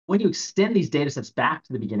when you extend these data sets back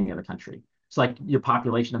to the beginning of the country, so like your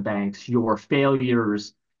population of banks, your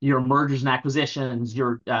failures, your mergers and acquisitions,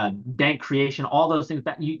 your bank creation, all those things,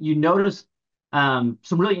 that you notice some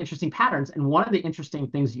really interesting patterns. And one of the interesting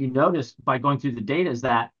things you notice by going through the data is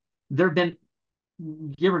that there have been,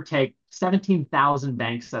 give or take, 17,000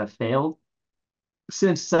 banks that have failed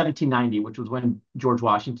since 1790, which was when George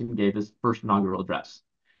Washington gave his first inaugural address.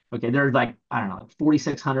 Okay, there's like, I don't know,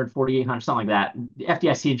 4,600, 4,800, something like that, the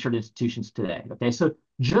FDIC insured institutions today. Okay, so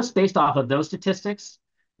just based off of those statistics,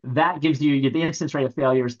 that gives you the incidence rate of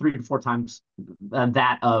failure is 3 to 4 times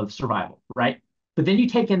that of survival, right? But then you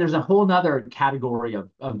take in, there's a whole nother category of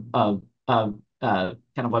kind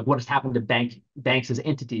of like what has happened to banks as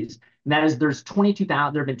entities. And that is there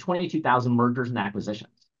have been 22,000 mergers and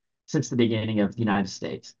acquisitions since the beginning of the United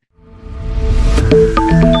States.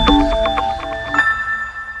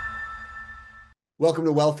 Welcome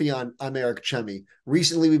to Wealthy On. I'm Eric Chemi.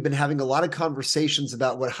 Recently, we've been having a lot of conversations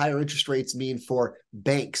about what higher interest rates mean for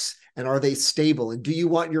banks, and are they stable? And do you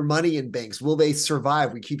want your money in banks? Will they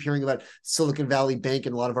survive? We keep hearing about Silicon Valley Bank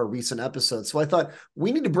in a lot of our recent episodes. So I thought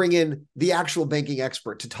we need to bring in the actual banking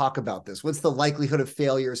expert to talk about this. What's the likelihood of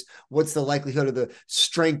failures? What's the likelihood of the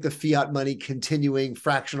strength of fiat money continuing,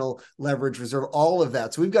 fractional leverage reserve, all of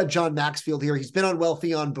that. So we've got John Maxfield here. He's been on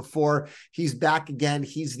Wealthy On before. He's back again.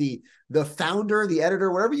 He's the founder, the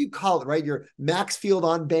editor, whatever you call it, right? Your Maxfield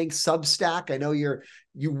on Bank Substack. I know you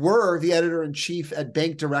were the editor-in-chief at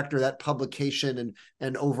Bank Director, that publication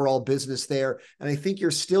and overall business there. And I think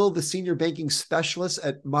you're still the senior banking specialist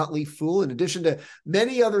at Motley Fool, in addition to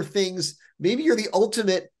many other things. Maybe you're the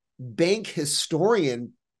ultimate bank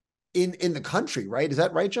historian in the country, right? Is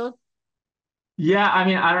that right, John? Yeah, I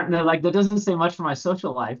mean, I don't know, like that doesn't say much for my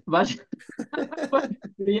social life, but but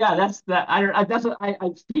yeah, that's that. I don't. That's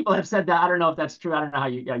what people have said that. I don't know if that's true. I don't know how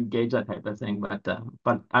you gauge that type of thing,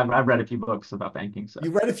 but I've read a few books about banking. So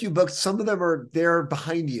You read a few books. Some of them are there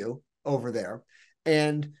behind you over there.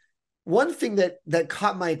 And one thing that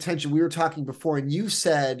caught my attention, we were talking before, and you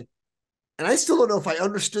said, and I still don't know if I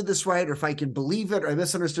understood this right or if I can believe it or I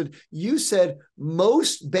misunderstood. You said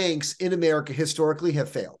most banks in America historically have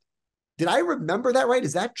failed. Did I remember that right?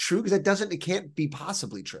 Is that true? Because it can't be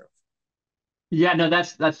possibly true. yeah, no,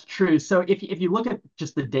 that's true. So if you look at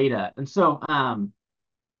just the data, and so I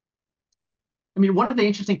mean, one of the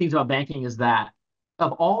interesting things about banking is that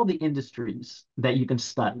of all the industries that you can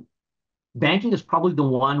study, banking is probably the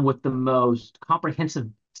one with the most comprehensive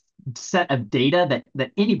set of data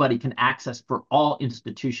that anybody can access for all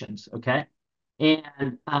institutions. Okay,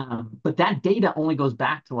 and but that data only goes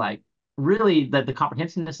back to like really the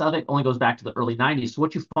comprehensiveness of it only goes back to the early 90s. So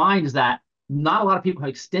what you find is that not a lot of people have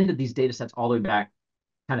extended these data sets all the way back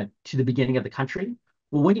kind of to the beginning of the country.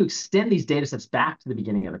 Well, when you extend these data sets back to the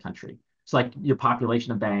beginning of the country, it's like your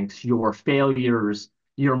population of banks, your failures,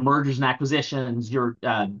 your mergers and acquisitions, your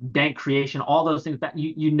bank creation, all those things, that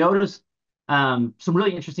you notice some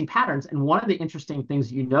really interesting patterns. And one of the interesting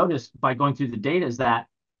things you notice by going through the data is that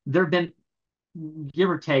there have been, give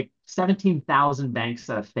or take, 17,000 banks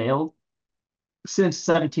that have failed since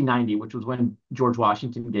 1790, which was when George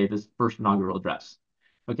Washington gave his first inaugural address.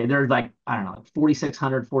 Okay, there's like, I don't know,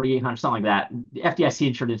 4,600, 4,800, something like that, the FDIC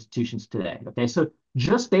insured institutions today. Okay, so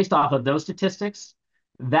just based off of those statistics,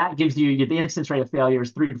 that gives you the incidence rate of failure is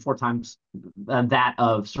 3 to 4 times that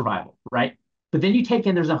of survival, right? But then you take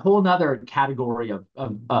in, there's a whole nother category of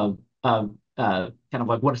kind of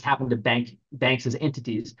like what has happened to banks as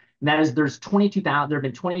entities. And that is there have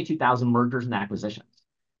been 22,000 mergers and acquisitions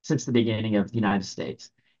since the beginning of the United States.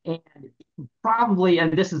 And probably,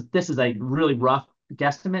 and this is a really rough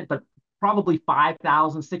guesstimate, but probably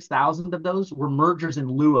 5,000, 6,000 of those were mergers in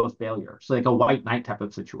lieu of failure. So like a white knight type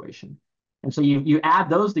of situation. And so you add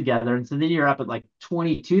those together, and so then you're up at like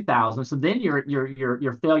 22,000. So then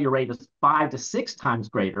your failure rate is 5 to 6 times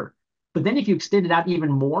greater. But then if you extend it out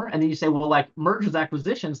even more, and then you say, well, like mergers,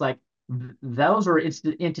 acquisitions, like those are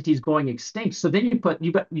entities going extinct. So then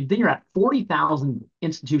then you're at 40,000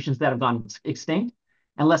 institutions that have gone extinct,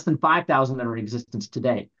 and less than 5,000 that are in existence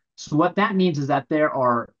today. So what that means is that there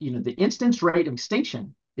are, the instance rate of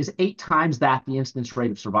extinction is 8 times the instance rate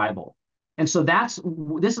of survival. And so this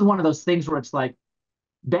is one of those things where it's like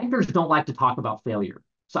bankers don't like to talk about failure.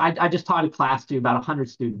 So I just taught a class to about 100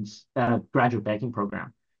 students at a graduate banking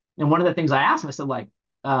program. And one of the things I asked them, I said, like,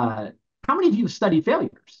 how many of you have studied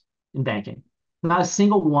failures in banking? Not a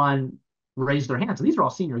single one raised their hands. So these are all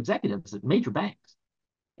senior executives at major banks.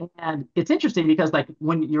 And it's interesting because like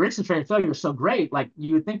when your instance rate of failure is so great, like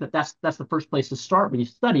you would think that that's the first place to start when you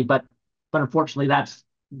study, but unfortunately that's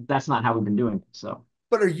not how we've been doing it. So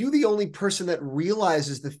But are you the only person that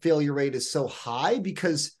realizes the failure rate is so high?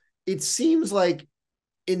 Because it seems like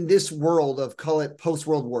in this world of, call it post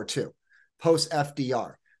World War II, post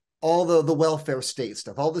FDR, all the welfare state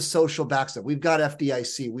stuff, all the social back stuff. We've got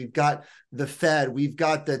FDIC, we've got the Fed, we've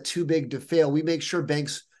got the too big to fail. We make sure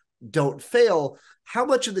banks don't fail. How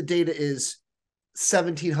much of the data is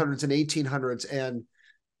 1700s and 1800s, and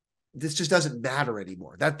this just doesn't matter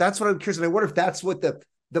anymore? That's what I'm curious. And I wonder if that's what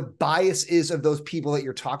the bias is of those people that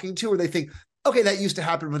you're talking to, or they think, okay, that used to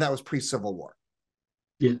happen when that was pre-Civil War.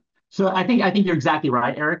 Yeah. So I think you're exactly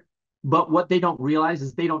right, Eric. But what they don't realize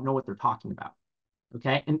is they don't know what they're talking about.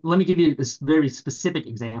 Okay. And let me give you this very specific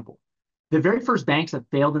example. The very first banks that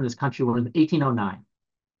failed in this country were in 1809.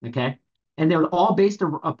 Okay. And they were all based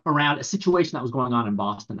around a situation that was going on in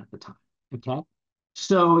Boston at the time. Okay.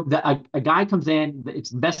 So a guy comes in,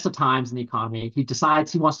 it's the best of times in the economy. He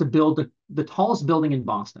decides he wants to build the tallest building in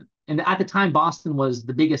Boston. And at the time, Boston was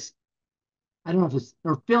the biggest, I don't know if it's,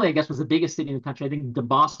 or Philly, I guess, was the biggest city in the country. I think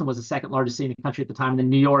Boston was the second largest city in the country at the time. And then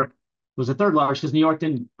New York was the third largest, because New York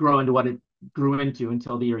didn't grow into what it grew into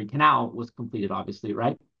until the Erie Canal was completed, obviously,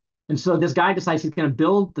 right? And so this guy decides he's going to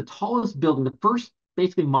build the tallest building, the first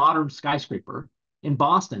basically modern skyscraper in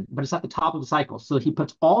Boston, but it's at the top of the cycle. So he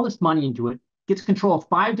puts all this money into it, gets control of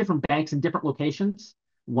 5 different banks in different locations,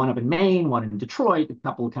 one up in Maine, one in Detroit, a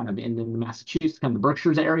couple kind of in Massachusetts, kind of the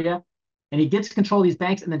Berkshires area. And he gets control of these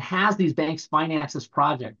banks and then has these banks finance this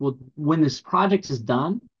project. Well, when this project is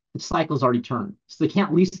done, the cycle's already turned. So they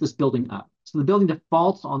can't lease this building up. So the building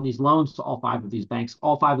defaults on these loans to all 5 of these banks.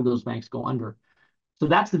 All 5 of those banks go under. So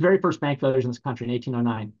that's the very first bank failures in this country in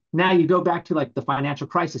 1809. Now you go back to like the financial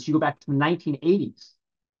crisis. You go back to the 1980s.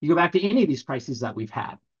 You go back to any of these crises that we've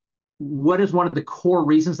had. What is one of the core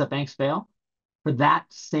reasons that banks fail? For that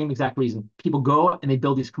same exact reason. People go and they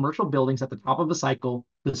build these commercial buildings at the top of the cycle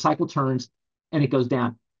turns, and it goes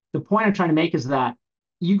down. The point I'm trying to make is that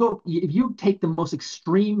if you take the most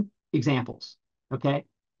extreme examples, okay,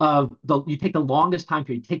 you take the longest time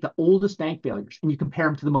period, you take the oldest bank failures, and you compare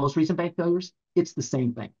them to the most recent bank failures, it's the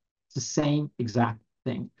same thing. It's the same exact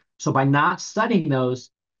thing. So by not studying those,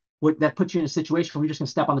 that puts you in a situation where you're just going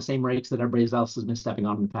to step on the same rakes that everybody else has been stepping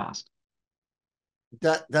on in the past.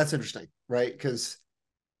 That's interesting, right? Because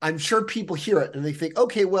I'm sure people hear it and they think,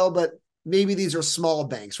 okay, well, but maybe these are small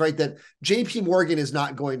banks, right? That JP Morgan is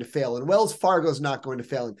not going to fail, and Wells Fargo is not going to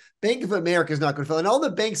fail, and Bank of America is not going to fail, and all the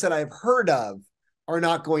banks that I've heard of are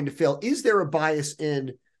not going to fail. Is there a bias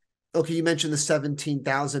in, okay, you mentioned the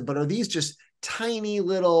 17,000, but are these just tiny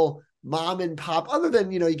little mom and pop, other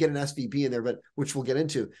than, you get an SVB in there, but which we'll get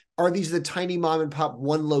into, are these the tiny mom and pop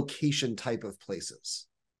one location type of places?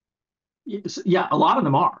 Yeah, a lot of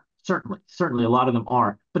them are. Certainly a lot of them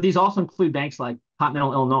are. But these also include banks like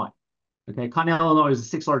Continental Illinois. Okay, Continental Illinois is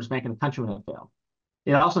the 6th largest bank in the country when it failed.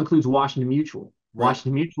 It also includes Washington Mutual. Right.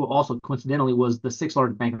 Washington Mutual also coincidentally was the 6th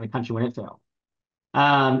largest bank in the country when it failed.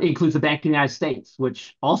 It includes the Bank of the United States,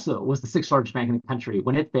 which also was the 6th largest bank in the country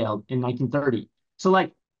when it failed in 1930. So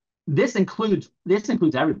like this includes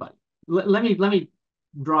everybody. Let me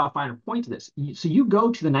draw a finer point to this. So you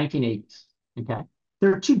go to the 1980s, okay?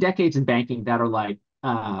 There are 2 decades in banking that are like,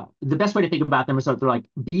 the best way to think about them is that they're like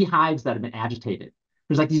beehives that have been agitated.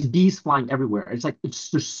 There's like these bees flying everywhere. It's like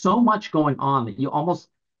there's so much going on that you almost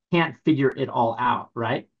can't figure it all out,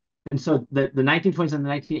 right? And so the 1920s and the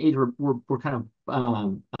 1980s were kind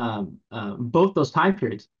of both those time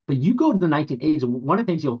periods. But you go to the 1980s, and one of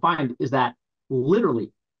the things you'll find is that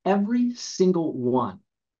literally every single one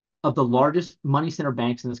of the largest money center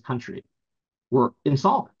banks in this country were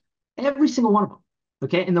insolvent. Every single one of them.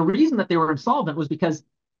 Okay, and the reason that they were insolvent was because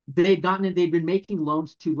they'd been making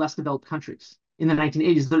loans to less developed countries in the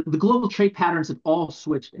 1980s. The global trade patterns had all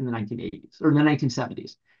switched in the 1980s or in the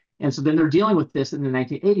 1970s, and so then they're dealing with this in the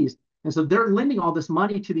 1980s, and so they're lending all this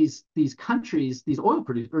money to these countries, these oil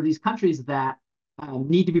producers, or these countries that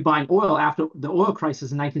need to be buying oil after the oil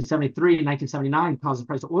crisis in 1973 and 1979 caused the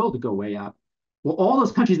price of oil to go way up. Well, all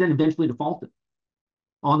those countries then eventually defaulted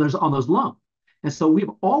on those loans. And so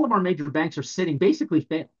all of our major banks are sitting basically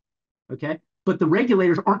failed, okay? But the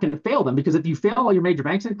regulators aren't going to fail them, because if you fail all your major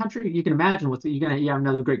banks in the country, you can imagine you're going to have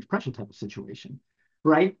another Great Depression type of situation,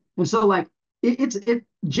 right? And so like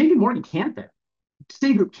JP Morgan can fail,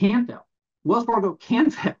 Citigroup can fail, Wells Fargo can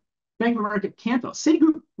fail, Bank of America can fail.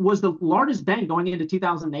 Citigroup was the largest bank going into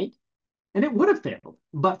 2008, and it would have failed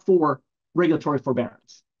but for regulatory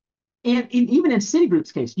forbearance. And even in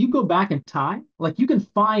Citigroup's case, you go back in time, like you can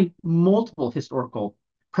find multiple historical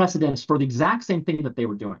precedents for the exact same thing that they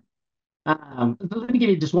were doing. Let me give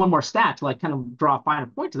you just one more stat to like kind of draw a finer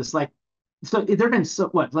point to this. Like, so there have been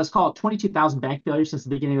let's call it 22,000 bank failures since the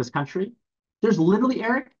beginning of this country. There's literally,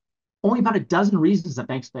 Eric, only about a dozen reasons that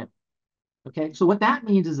banks fail. Okay, so what that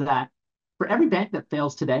means is that for every bank that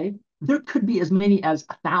fails today, there could be as many as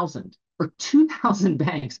 1,000 or 2,000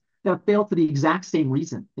 banks that have failed for the exact same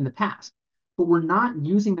reason in the past. But we're not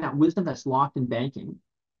using that wisdom that's locked in banking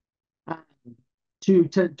uh, to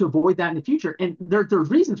avoid that in the future. And there's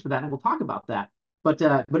reasons for that, and we'll talk about that. But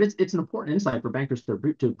it's an important insight for bankers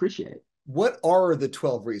to appreciate. What are the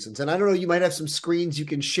 12 reasons? And I don't know, you might have some screens you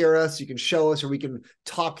can share us, you can show us, or we can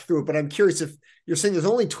talk through it. But I'm curious, if you're saying there's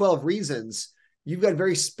only 12 reasons, you've got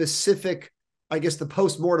very specific, I guess, the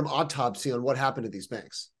post-mortem autopsy on what happened to these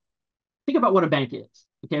banks. Think about what a bank is.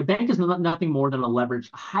 Okay, a bank is nothing more than a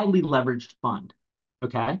highly leveraged fund.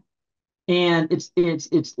 Okay, and it's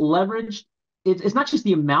leveraged. It's not just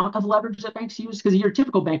the amount of leverage that banks use, because your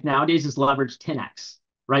typical bank nowadays is leveraged 10x,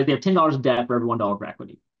 right? They have $10 of debt for every $1 of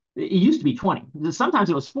equity. It used to be 20.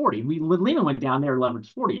 Sometimes it was 40. When Lehman went down, they were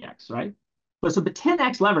leveraged 40x, right? But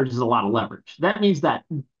 10x leverage is a lot of leverage. That means that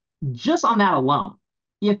just on that alone,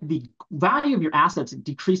 if the value of your assets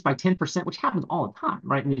decreased by 10%, which happens all the time,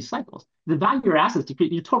 right, in these cycles, the value of your assets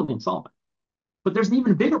decrease, you're totally insolvent. But there's an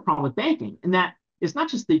even bigger problem with banking, in that it's not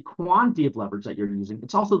just the quantity of leverage that you're using,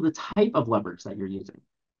 it's also the type of leverage that you're using.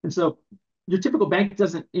 And so your typical bank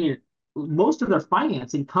doesn't, most of their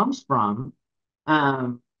financing comes from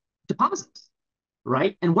deposits,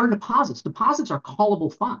 right? And what are deposits? Deposits are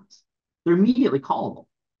callable funds. They're immediately callable,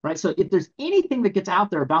 right? So if there's anything that gets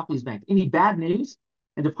out there about these banks, any bad news,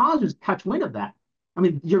 and depositors catch wind of that, I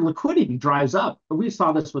mean, your liquidity dries up. We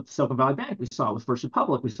saw this with Silicon Valley Bank. We saw it with First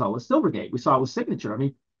Republic. We saw it with Silvergate. We saw it with Signature. I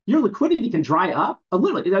mean, your liquidity can dry up.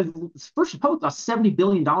 Literally, First Republic lost $70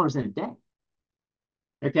 billion in a day.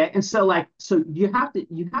 Okay, and so you have to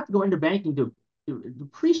go into banking to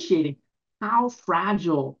appreciating how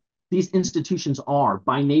fragile these institutions are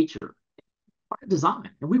by nature, by design,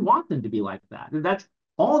 and we want them to be like that. And that's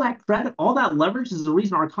all that credit, all that leverage is the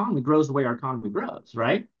reason our economy grows the way our economy grows,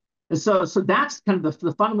 right? And so that's kind of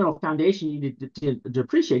the fundamental foundation you need to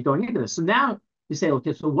appreciate going into this. So now you say,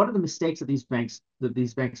 okay, so what are the mistakes that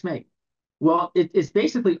these banks make? Well, it's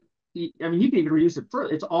basically, I mean, you can even reduce it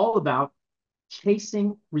further. It's all about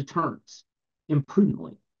chasing returns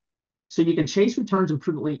imprudently. So you can chase returns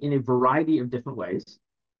imprudently in a variety of different ways.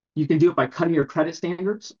 You can do it by cutting your credit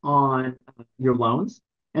standards on your loans.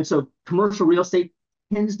 And so commercial real estate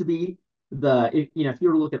tends to be if you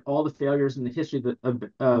were to look at all the failures in the history of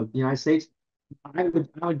the United States, I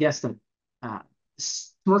would guess that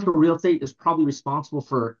commercial real estate is probably responsible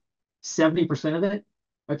for 70% of it.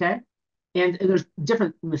 Okay. And there's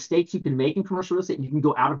different mistakes you can make in commercial real estate. You can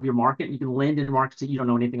go out of your market. You can lend in markets that you don't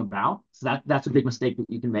know anything about. So that's a big mistake that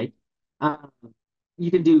you can make.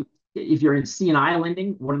 You can do, if you're in C&I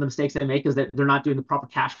lending, one of the mistakes they make is that they're not doing the proper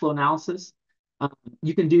cash flow analysis.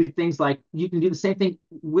 You can do things like, you can do the same thing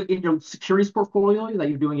in your securities portfolio that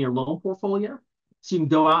you're doing in your loan portfolio. So you can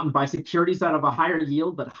go out and buy securities that have a higher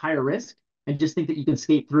yield but higher risk, and just think that you can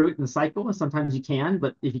skate through it in the cycle. And sometimes you can,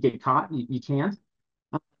 but if you get caught, you can't.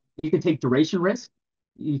 You can take duration risk.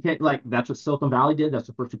 You can, like, that's what Silicon Valley did. That's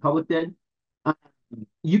what First Republic did. Um,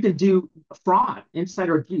 you can do fraud,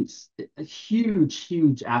 insider abuse, a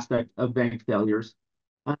huge aspect of bank failures.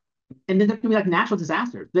 Uh, and then there can be like natural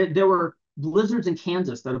disasters. There were blizzards in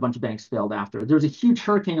Kansas that a bunch of banks failed after. There was a huge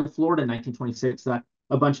hurricane in Florida in 1926 that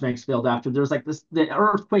a bunch of banks failed after. There was like the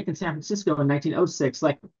earthquake in San Francisco in 1906.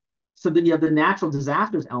 Like, so then you have the natural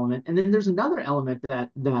disasters element, and then there's another element that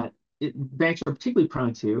banks are particularly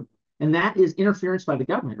prone to, and that is interference by the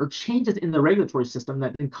government or changes in the regulatory system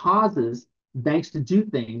that then causes banks to do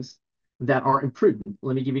things that are imprudent.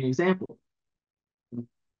 Let me give you an example.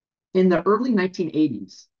 In the early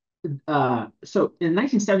 1980s, so in the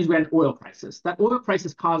 1970s, we had an oil crisis. That oil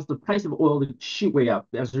crisis caused the price of oil to shoot way up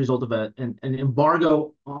as a result of an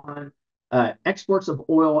embargo on exports of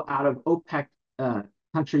oil out of OPEC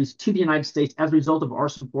countries to the United States as a result of our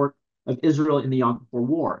support of Israel in the Yom Kippur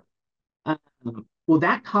War. Well,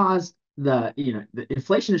 that caused the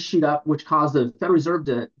inflation to shoot up, which caused the Federal Reserve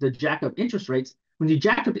to jack up interest rates. When you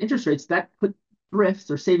jack up interest rates, that put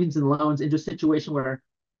thrifts or savings and loans into a situation where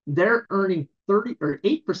they're earning 30 or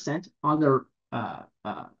 8% on their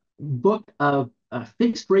book of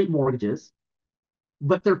fixed rate mortgages,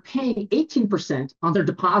 but they're paying 18% on their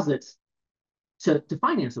deposits to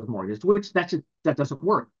finance those mortgages, which that doesn't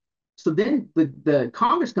work. So then the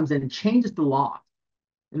Congress comes in and changes the law,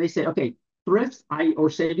 and they say, okay, thrifts or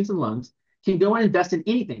savings and loans can go and invest in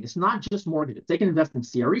anything. It's not just mortgages. They can invest in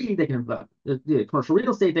CRE, they can invest in commercial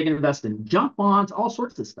real estate, they can invest in junk bonds, all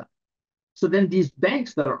sorts of stuff. So then these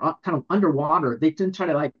banks that are kind of underwater, they can try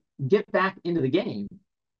to like get back into the game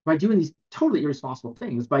by doing these totally irresponsible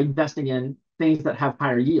things, by investing in things that have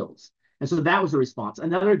higher yields. And so that was the response.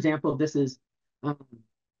 Another example of this is um,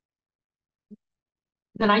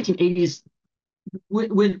 the 1980s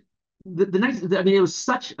when I mean, it was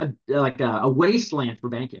such a wasteland for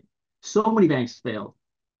banking. So many banks failed.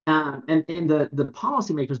 And the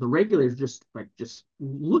policymakers, the regulators, just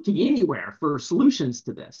looking anywhere for solutions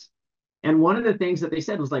to this. And one of the things that they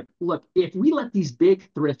said was like, look, if we let these big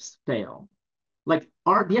thrifts fail, like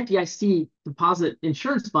the FDIC deposit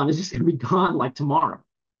insurance fund is just going to be gone like tomorrow.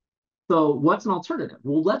 So what's an alternative?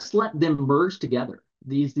 Well, let's let them merge together.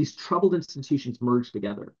 These troubled institutions merge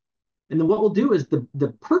together. And then what we'll do is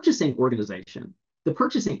the purchasing organization, the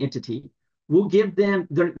purchasing entity, will give them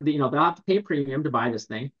they'll have to pay a premium to buy this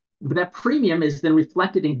thing, but that premium is then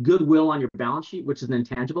reflected in goodwill on your balance sheet, which is an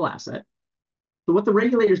intangible asset. So what the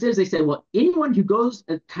regulators did is they said, well, anyone who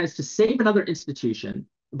has to save another institution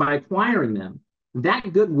by acquiring them,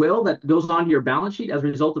 that goodwill that goes onto your balance sheet as a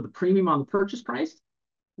result of the premium on the purchase price,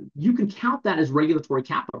 you can count that as regulatory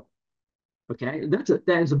capital. Okay, that's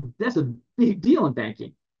a big deal in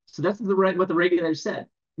banking. So that's what the regulators said.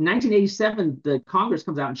 In 1987, the Congress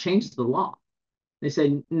comes out and changes the law. They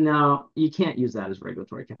say, no, you can't use that as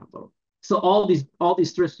regulatory capital. So all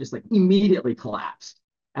these thrifts just like immediately collapsed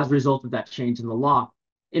as a result of that change in the law.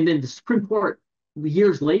 And then the Supreme Court,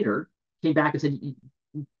 years later, came back and said,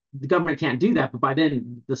 the government can't do that. But by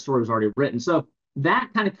then, the story was already written. So that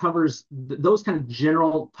kind of covers those kind of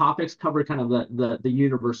general topics, cover kind of the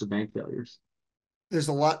universe of bank failures. There's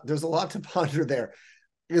a lot to ponder there.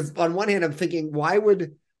 Because on one hand, I'm thinking, why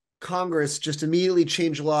would Congress just immediately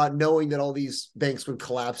change the law, knowing that all these banks would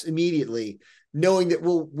collapse immediately, knowing that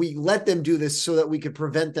we let them do this so that we could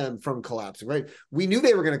prevent them from collapsing, right? We knew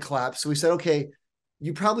they were going to collapse. So we said, okay,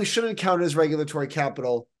 you probably shouldn't count it as regulatory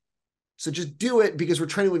capital. So just do it because we're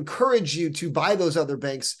trying to encourage you to buy those other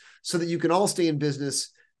banks so that you can all stay in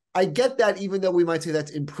business. I get that, even though we might say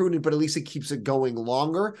that's imprudent, but at least it keeps it going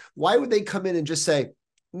longer. Why would they come in and just say,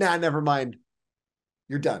 nah, never mind,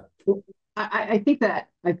 you're done? I think that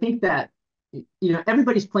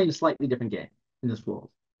everybody's playing a slightly different game in this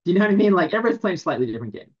world. Do you know what I mean? Like everybody's playing a slightly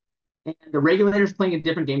different game, and the regulators playing a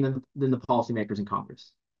different game than the policymakers in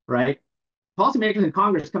Congress, right? Policymakers in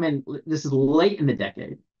Congress come in. This is late in the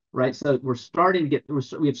decade, right? So we have started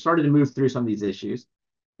to move through some of these issues,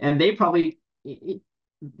 and they probably,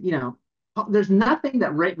 there's nothing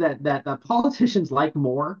that politicians like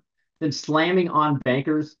more than slamming on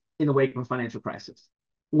bankers in the wake of a financial crisis,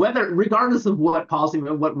 regardless of what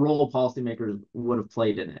role policymakers would have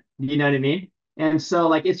played in it. You know what I mean? And so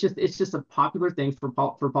like it's just a popular thing for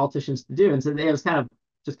politicians to do, and so it was kind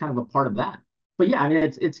of a part of that. But yeah, I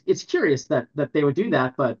mean it's curious that they would do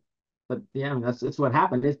that, but yeah, I mean, it's what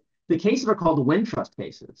happened. The cases are called Wintrust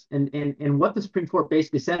cases, and what the Supreme Court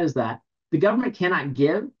basically said is that the government cannot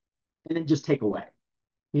give and then just take away.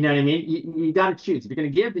 You know what I mean? You got to choose. If you're going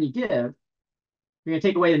to give, then you give. If you're going to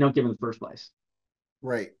take away, then don't give in the first place.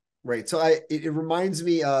 Right. So it reminds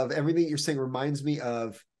me of everything you're saying. Reminds me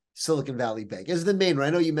of Silicon Valley Bank as the main one. I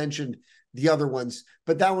know you mentioned the other ones,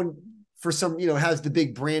 but that one for some, has the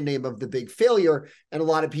big brand name of the big failure. And a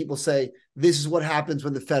lot of people say this is what happens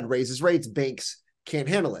when the Fed raises rates. Banks can't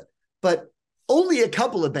handle it, but only a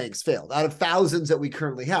couple of banks failed out of thousands that we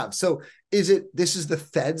currently have. So this is the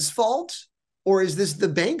Fed's fault, or is this the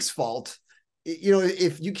bank's fault?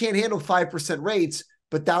 If you can't handle 5% rates,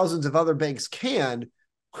 but thousands of other banks can,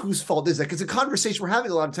 whose fault is that? Because the conversation we're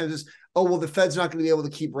having a lot of times is, oh, well, the Fed's not going to be able to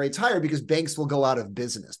keep rates higher because banks will go out of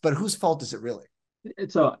business. But whose fault is it really?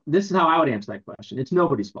 So this is how I would answer that question. It's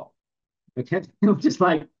nobody's fault. Okay, just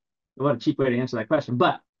like what a cheap way to answer that question.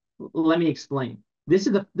 But let me explain. This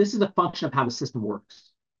is a function of how the system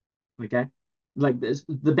works. Okay, like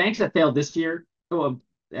the banks that failed this year, well,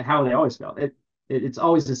 how they always fail. It's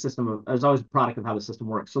always a system it's always a product of how the system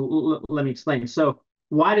works. So let me explain. So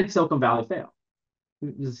why did Silicon Valley fail?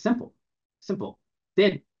 It was simple. They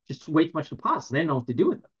had just way too much deposits. They didn't know what to do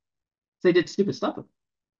with them. So they did stupid stuff with them.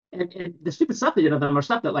 And the stupid stuff they did with them are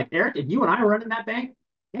stuff that, like, Eric, if you and I were running that bank,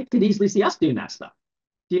 I could easily see us doing that stuff.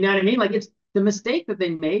 Do you know what I mean? Like, it's the mistake that they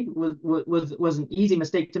made was an easy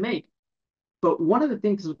mistake to make. But one of the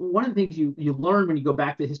things you learn when you go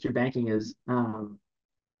back to the history of banking is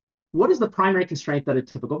what is the primary constraint that a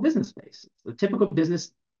typical business faces? The typical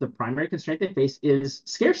business, the primary constraint they face is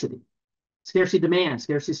scarcity. Scarcity demand,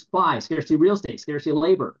 scarcity supply, scarcity real estate, scarcity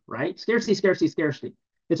labor, right? Scarcity.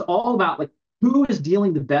 It's all about like who is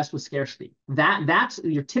dealing the best with scarcity. That's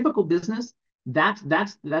your typical business. That's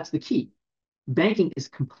the key. Banking is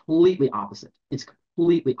completely opposite. It's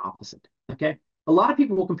completely opposite. Okay. A lot of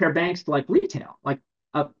people will compare banks to like retail. Like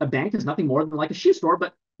a bank is nothing more than like a shoe store,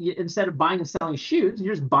 but instead of buying and selling shoes,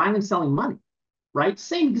 you're just buying and selling money, right?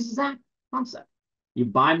 Same exact concept. You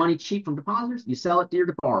buy money cheap from depositors, you sell it dear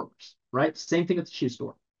to borrowers, right? Same thing at the shoe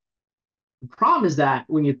store. The problem is that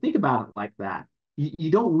when you think about it like that,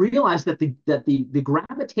 you don't realize that the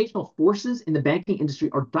gravitational forces in the banking industry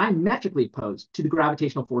are diametrically opposed to the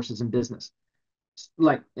gravitational forces in business.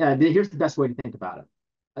 Like, here's the best way to think about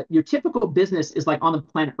it. Your typical business is like on the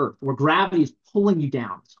planet Earth, where gravity is pulling you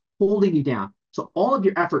down, it's holding you down. So all of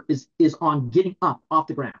your effort is on getting up off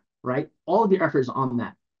the ground, right? All of your effort is on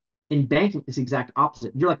that. In banking, it's the exact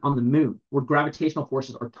opposite. You're like on the moon, where gravitational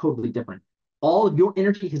forces are totally different. All of your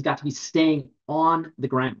energy has got to be staying on the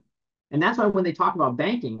ground. And that's why when they talk about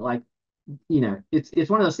banking, like, it's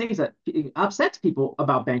one of those things that upsets people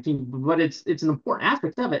about banking, but it's an important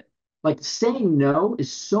aspect of it. Like saying no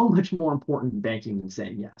is so much more important in banking than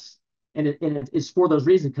saying yes. And it's for those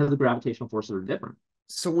reasons, because the gravitational forces are different.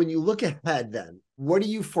 So when you look ahead, then what do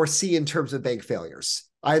you foresee in terms of bank failures?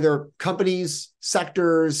 Either companies,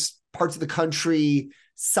 sectors, parts of the country,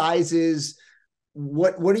 sizes.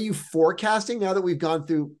 What are you forecasting now that we've gone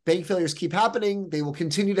through? Bank failures keep happening. They will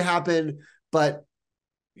continue to happen. But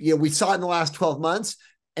we saw it in the last 12 months,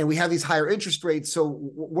 and we have these higher interest rates. So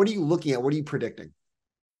what are you looking at? What are you predicting?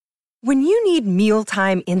 When you need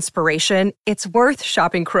mealtime inspiration, it's worth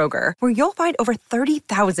shopping Kroger, where you'll find over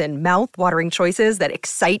 30,000 mouth-watering choices that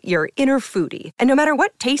excite your inner foodie. And no matter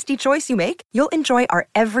what tasty choice you make, you'll enjoy our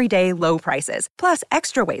everyday low prices, plus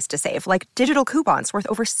extra ways to save, like digital coupons worth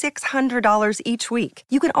over $600 each week.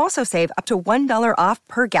 You can also save up to $1 off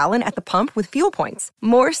per gallon at the pump with fuel points.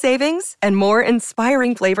 More savings and more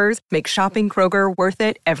inspiring flavors make shopping Kroger worth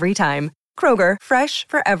it every time. Kroger, fresh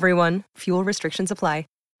for everyone. Fuel restrictions apply.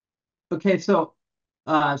 Okay, so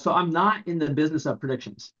I'm not in the business of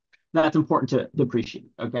predictions. That's important to appreciate.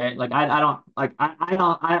 Okay, like I'm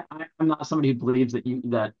not somebody who believes that you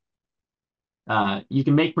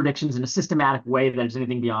can make predictions in a systematic way that is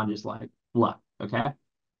anything beyond just like luck. Okay,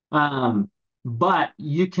 but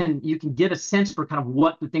you can get a sense for kind of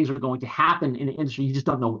what the things are going to happen in the industry. You just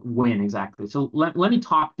don't know when exactly. So let me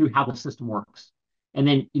talk through how the system works, and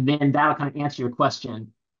then that'll kind of answer your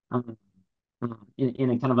question.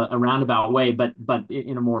 In a kind of a roundabout way, but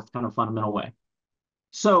in a more kind of fundamental way.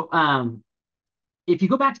 So if you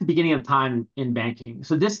go back to the beginning of time in banking,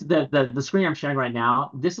 so the screen I'm sharing right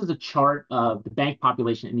now, this is a chart of the bank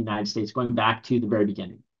population in the United States going back to the very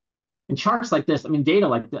beginning. And charts like this, I mean, data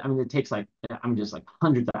like that, I mean, it takes like, just like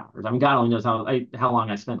hundreds of hours. I mean, God only knows how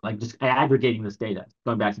long I spent like just aggregating this data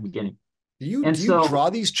going back to the beginning. Do you draw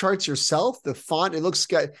these charts yourself? The font,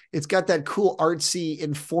 it's got that cool artsy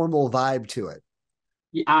informal vibe to it.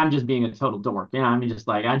 Yeah, I'm just being a total dork. I mean, just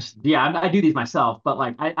like I do these myself, but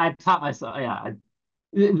like I taught myself. Yeah,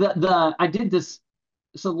 I did this.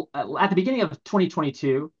 So at the beginning of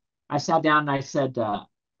 2022, I sat down and I said,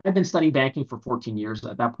 I've been studying banking for 14 years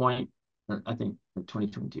at that point. I think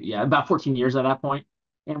 2022. Yeah, about 14 years at that point.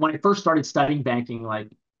 And when I first started studying banking, like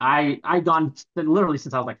I'd gone literally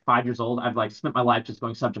since I was like 5 years old. I've like spent my life just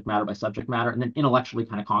going subject matter by subject matter and then intellectually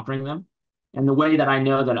kind of conquering them. And the way that I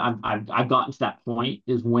know that I've gotten to that point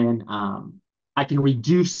is when I can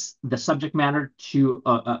reduce the subject matter to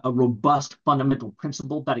a robust fundamental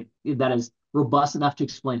principle that is robust enough to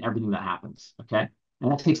explain everything that happens. Okay,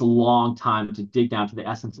 and that takes a long time to dig down to the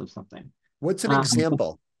essence of something. What's an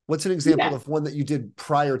example? What's an example of one that you did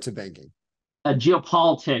prior to banking?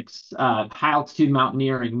 Geopolitics, high altitude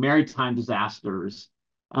mountaineering, maritime disasters.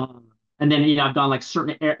 And then, I've gone like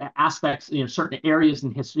certain aspects, certain areas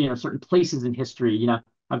in history, certain places in history.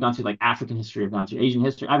 I've gone through like African history, I've gone through Asian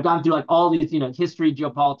history, I've gone through like all these, history,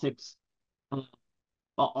 geopolitics,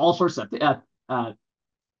 all sorts of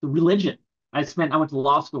religion. I went to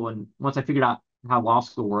law school, and once I figured out how law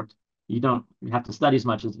school worked, you have to study as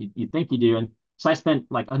much as you think you do. And so I spent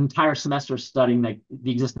like an entire semester studying like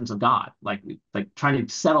the existence of God, like trying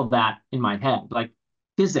to settle that in my head, like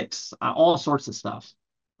physics, all sorts of stuff.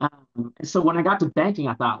 And so when I got to banking,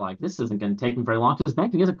 I thought like this isn't going to take me very long because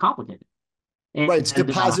banking isn't complicated. Right, it's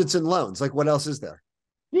deposits and loans. Like what else is there?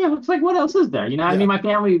 Yeah, it's like what else is there? I mean, my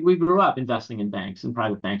family, we grew up investing in banks and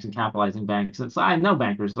private banks and capitalizing banks. And so I know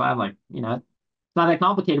bankers. So I'm like, it's not that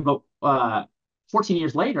complicated. But 14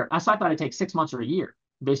 years later, I thought it'd take 6 months or a year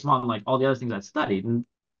based on like all the other things I studied. And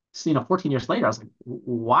 14 years later, I was like,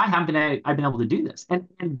 why haven't I been able to do this?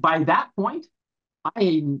 And by that point,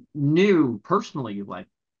 I knew personally like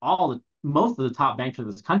most of the top banks in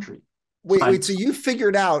this country. Wait, so you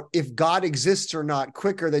figured out if God exists or not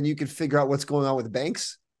quicker than you could figure out what's going on with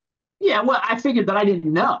banks? Yeah, well, I figured that I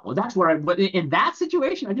didn't know. That's where but in that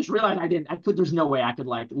situation, I just realized there's no way I could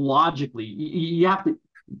like logically, you have to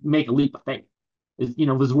make a leap of faith.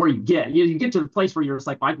 is where you get. You get to the place where you're just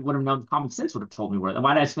like, I would have known, common sense would have told me where.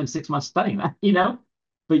 Why did I spend 6 months studying that?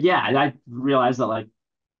 But yeah, I realized that like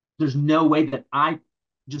there's no way that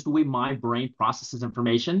just the way my brain processes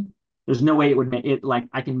information, there's no way it would make it like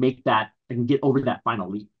I can get over that final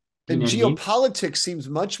leap. And What I mean? geopolitics seems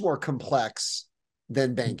much more complex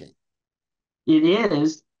than banking. It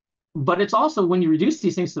is, but it's also, when you reduce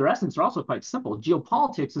these things to their essence, they're also quite simple.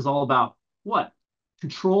 Geopolitics is all about what?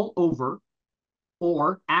 Control over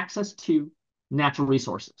or access to natural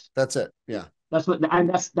resources. That's it. Yeah. That's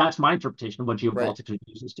my interpretation of what geopolitics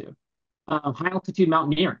reduces to. High altitude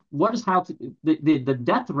mountaineering. What is high altitude? The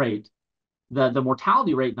death rate, the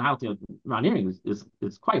mortality rate in high altitude mountaineering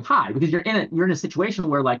is quite high, because you're in a situation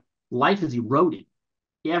where like life is eroding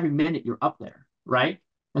every minute you're up there, right?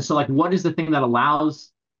 And so like, what is the thing that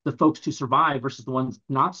allows the folks to survive versus the ones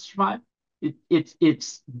not to survive?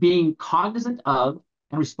 It's being cognizant of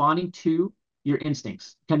and responding to your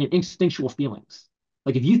instincts, kind of your instinctual feelings.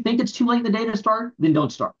 Like if you think it's too late in the day to start, then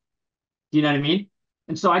don't start. Do you know what I mean?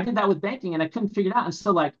 And so I did that with banking, and I couldn't figure it out. And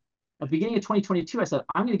so like at the beginning of 2022, I said,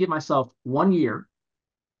 I'm going to give myself 1 year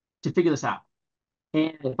to figure this out.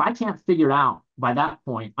 And if I can't figure it out by that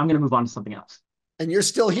point, I'm going to move on to something else. And you're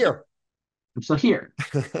still here. I'm still here.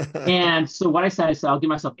 And so what I said, I'll give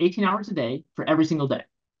myself 18 hours a day for every single day.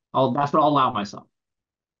 That's what I'll allow myself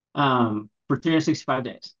for 365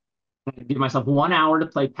 days. I give myself 1 hour to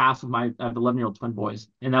play pass with my 11-year-old twin boys.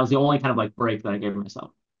 And that was the only kind of like break that I gave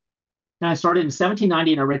myself. And I started in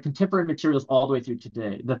 1790, and I read contemporary materials all the way through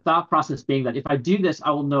today. The thought process being that if I do this,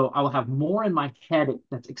 I will have more in my head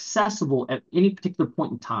that's accessible at any particular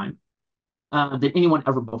point in time than anyone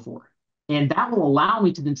ever before. And that will allow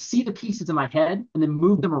me to then see the pieces in my head and then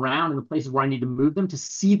move them around in the places where I need to move them to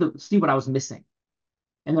see what I was missing.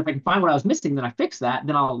 And if I can find what I was missing, then I fix that.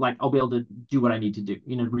 Then I'll be able to do what I need to do,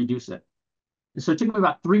 reduce it. And so it took me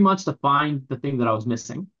about 3 months to find the thing that I was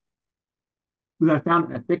missing. When I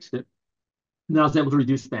found it, I fixed it. And then I was able to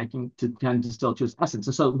reduce banking to kind of distill it to its essence.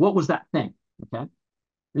 And so what was that thing? Okay.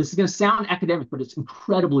 This is going to sound academic, but it's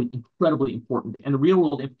incredibly, incredibly important. And the real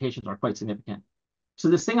world implications are quite significant. So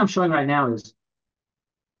this thing I'm showing right now is,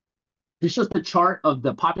 it's just the chart of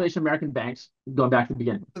the population of American banks going back to the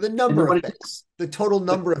beginning. The number of banks, the total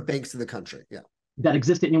number of banks in the country. Yeah. That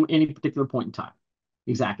exist at any particular point in time.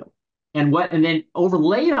 Exactly. And then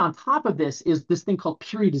overlaid on top of this is this thing called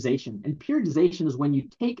periodization. And periodization is when you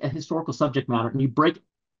take a historical subject matter and you break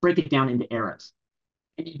it down into eras.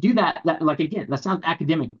 And you do that like, again, that sounds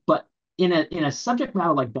academic, but in a subject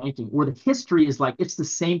matter like banking, where the history is like, it's the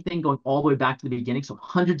same thing going all the way back to the beginning, so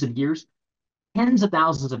hundreds of years, tens of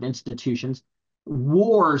thousands of institutions,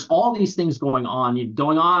 wars, all these things going on and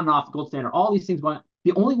off the gold standard, all these things going on.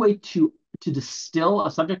 The only way to distill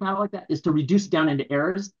a subject matter like that is to reduce it down into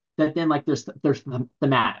eras that then like there's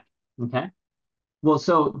thematic, okay? Well,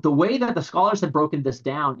 so the way that the scholars had broken this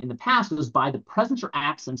down in the past was by the presence or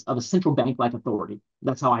absence of a central bank-like authority.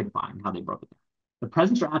 That's how I define how they broke it down. The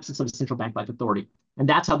presence or absence of a central bank-like authority. And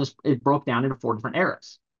that's how it broke down into 4 different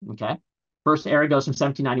eras, okay? First era goes from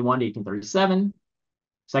 1791 to 1837.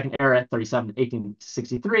 Second era, 37 to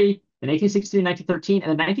 1863. Then 1863 to 1913. And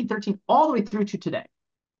then 1913 all the way through to today.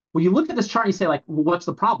 When you look at this chart, you say like, well, what's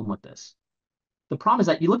the problem with this? The problem is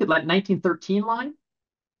that you look at that 1913 line,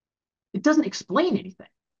 it doesn't explain anything.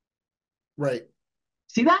 Right.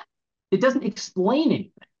 See that? It doesn't explain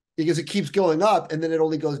anything. Because it keeps going up and then it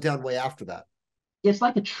only goes down way after that. It's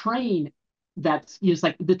like a train it's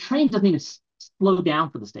like the train doesn't even slow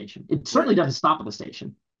down for the station. It certainly doesn't stop at the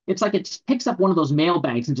station. It's like it picks up one of those mail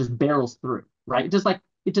bags and just barrels through, right?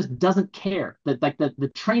 It just doesn't care. That like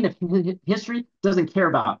the train of history doesn't care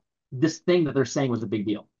about this thing that they're saying was a big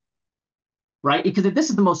deal. Right? Because if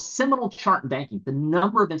this is the most seminal chart in banking, the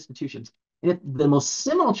number of institutions, and if the most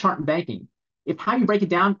seminal chart in banking, if how you break it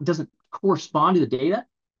down doesn't correspond to the data,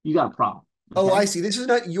 you got a problem. Okay? Oh, I see. This is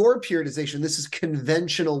not your periodization. This is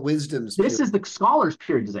conventional wisdom's. This is the scholar's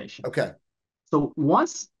periodization. Okay. So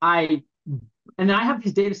I have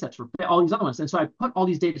these data sets for all these other ones. And so I put all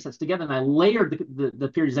these data sets together and I layered the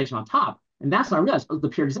periodization on top. And that's when I realized, the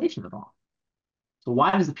periodization is wrong. So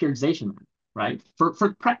why does the periodization matter? Right?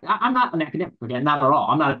 I'm not an academic, again, not at all.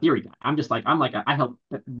 I'm not a theory guy. I help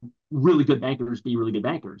really good bankers be really good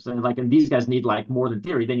bankers. And these guys need like more than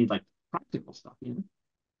theory. They need like practical stuff,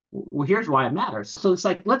 Well, here's why it matters. So it's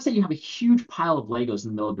like, let's say you have a huge pile of Legos in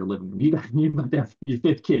the middle of your living room. You got your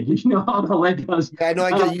 5th kid. All the Legos. Yeah, I know.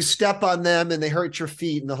 I get you step on them and they hurt your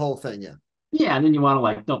feet and the whole thing. Yeah. Yeah, and then you want to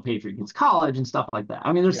like don't pay for your kids' college and stuff like that.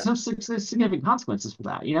 I mean, there's some significant consequences for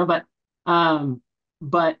that,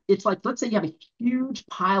 But it's like, let's say you have a huge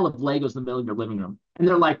pile of Legos in the middle of your living room, and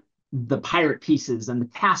they're like the pirate pieces and the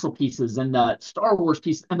castle pieces and the Star Wars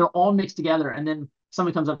pieces, and they're all mixed together. And then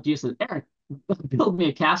somebody comes up to you and says, Eric, build me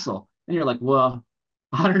a castle. And you're like, well,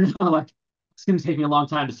 I don't know. Like, it's going to take me a long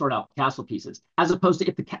time to sort out castle pieces. As opposed to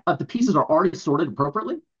if the pieces are already sorted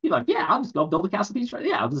appropriately, you're like, yeah, I'll just go build a castle piece right.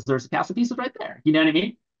 Yeah, there's a castle pieces right there. You know what I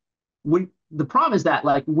mean? When the problem is that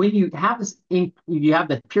like when you have you have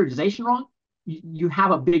the periodization wrong, you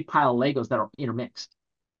have a big pile of Legos that are intermixed,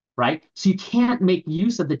 right? So you can't make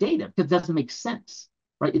use of the data because it doesn't make sense,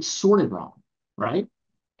 right? It's sorted wrong, right?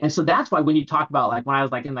 And so that's why when you talk about like when I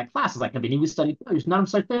was like in that class, it's like, have any of you studied failures? None of them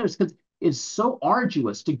studied failures because it's so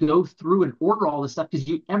arduous to go through and order all this stuff because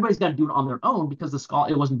everybody's got to do it on their own because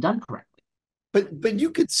it wasn't done correctly. But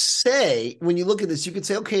you could say, when you look at this, you could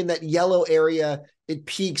say, okay, in that yellow area, it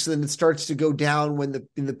peaks and then it starts to go down when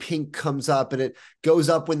the pink comes up, and it goes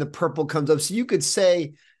up when the purple comes up. So you could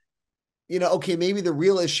say, okay, maybe the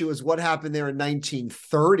real issue is what happened there in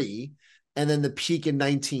 1930 and then the peak in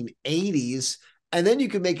 1980s. And then you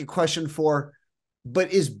could make a question for,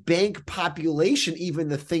 but is bank population even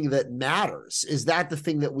the thing that matters? Is that the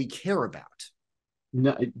thing that we care about?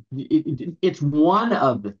 No, it's one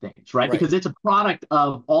of the things, right? Because it's a product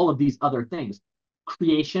of all of these other things.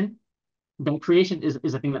 Bank creation is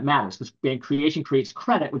a thing that matters because bank creation creates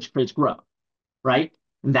credit, which creates growth, right?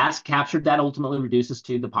 And that's captured, that ultimately reduces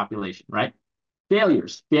to the population, right?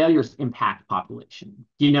 Failures impact population.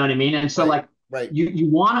 Do you know what I mean? And so you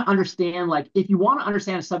want to understand, like, if you want to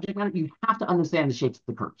understand a subject matter, you have to understand the shapes of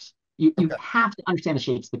the curves. You have to understand the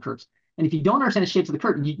shapes of the curves. And if you don't understand the shapes of the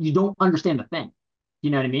curve, you don't understand the thing. You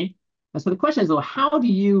know what I mean? And so the question is, though, how do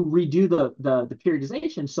you redo the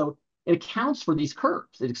periodization so it accounts for these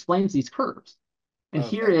curves? It explains these curves. And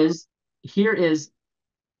this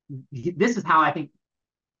is how I think,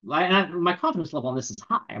 my confidence level on this is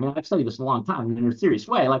high. I mean, I've studied this a long time in a serious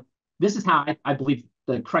way. Like, this is how I believe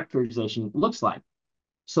the correct periodization looks like.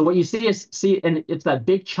 So what you and it's that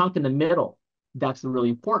big chunk in the middle. That's the really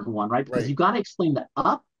important one, right? Because you got to explain the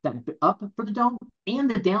up for the dome and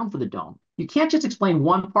the down for the dome. You can't just explain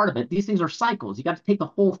one part of it. These things are cycles. You got to take the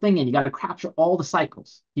whole thing in. You got to capture all the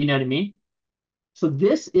cycles. You know what I mean? So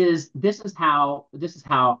this is how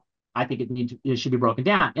I think it should be broken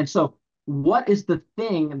down. And so what is the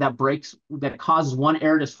thing that causes one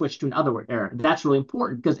error to switch to another error? That's really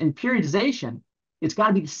important because in periodization, it's got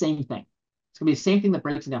to be the same thing. It's going to be the same thing that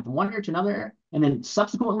breaks it down from one error to another error. And then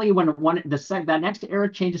subsequently, when that next error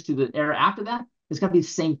changes to the error after that, it's got to be the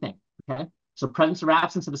same thing. Okay. So presence or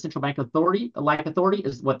absence of a central bank authority, like authority,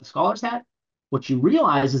 is what the scholars had. What you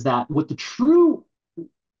realize is that what the true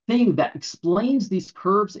thing that explains these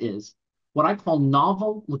curves is what I call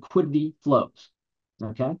novel liquidity flows.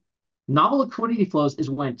 Okay. Novel liquidity flows is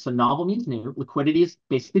so novel means new. Liquidity is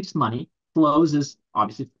basically just money. Flows is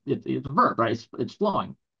obviously it's a verb, right? It's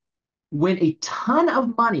flowing. When a ton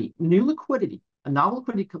of money, new liquidity, a novel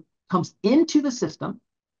liquidity comes into the system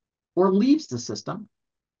or leaves the system,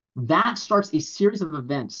 that starts a series of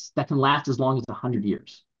events that can last as long as 100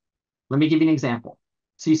 years. Let me give you an example.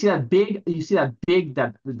 So the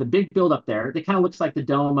big build up there. It kind of looks like the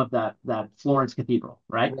dome of that Florence Cathedral,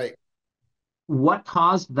 right? Right. What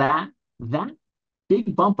caused that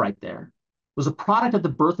big bump right there was a product of the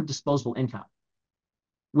birth of disposable income,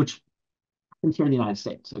 which happened here in the United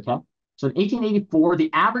States. Okay. So in 1884, the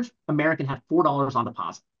average American had $4 on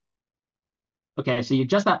deposit. Okay, so you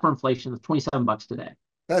adjust that for inflation, it's $27 today.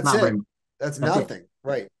 That's it. That's nothing.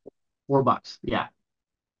 Right. $4. Yeah.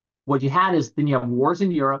 What you had is then you have wars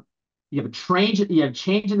in Europe, you have change in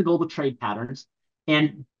the global trade patterns,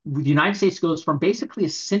 and the United States goes from basically a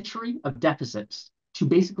century of deficits to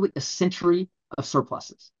basically a century of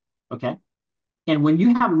surpluses. Okay. And when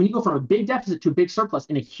you go from a big deficit to a big surplus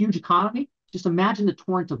in a huge economy, just imagine the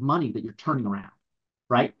torrent of money that you're turning around,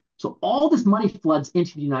 right? So all this money floods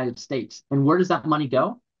into the United States. And where does that money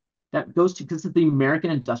go? That goes to, because of the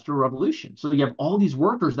American Industrial Revolution. So you have all these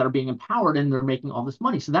workers that are being empowered and they're making all this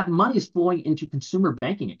money. So that money is flowing into consumer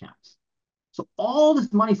banking accounts. So all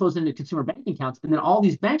this money flows into consumer banking accounts. And then all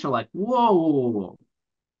these banks are like, whoa, whoa, whoa, whoa.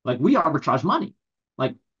 Like, we arbitrage money.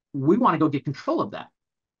 Like, we want to go get control of that.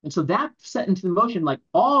 And so that set into motion, like,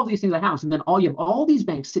 all of these things that happen. And then you have all these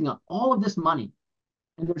banks sitting on all of this money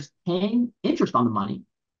and they're just paying interest on the money.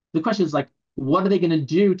 The question is, like, what are they going to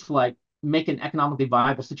do to, like, make an economically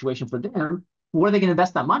viable situation for them? Where are they going to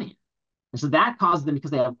invest that money in? And so that causes them,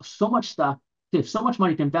 because they have so much stuff, they have so much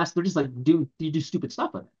money to invest, they're just like, you do stupid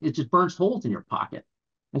stuff with it. It just burns holes in your pocket.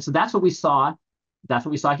 And so that's what we saw. That's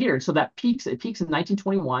what we saw here. And so it peaks in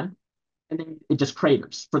 1921, and then it just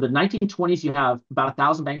craters. For the 1920s, you have about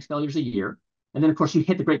 1,000 bank failures a year. And then, of course, you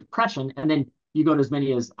hit the Great Depression, and then you go to as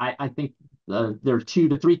many as, I think They're 2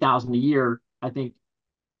 to 3,000 a year. I think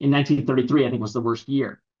in 1933, I think was the worst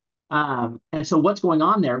year. And so what's going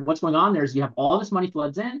on there? What's going on there is you have all this money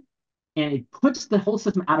floods in, and it puts the whole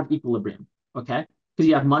system out of equilibrium. Okay, because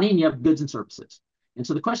you have money and you have goods and services. And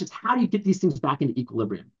so the question is, how do you get these things back into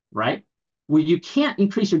equilibrium, right? Well, you can't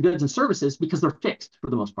increase your goods and services because they're fixed for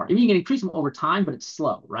the most part. I mean, you can increase them over time, but it's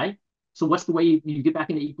slow, right? So what's the way you get back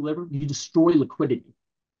into equilibrium? You destroy liquidity.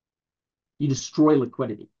 You destroy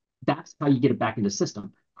liquidity. That's how you get it back into the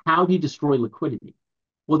system. How do you destroy liquidity?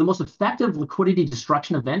 Well, the most effective liquidity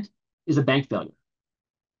destruction event is a bank failure.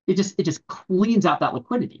 It just cleans out that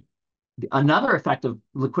liquidity. Another effective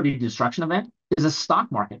liquidity destruction event is a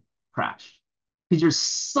stock market crash, because you're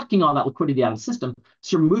sucking all that liquidity out of the system.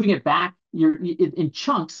 So you're moving it back, in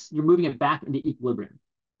chunks, you're moving it back into equilibrium,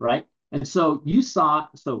 right? And so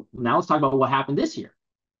so now let's talk about what happened this year.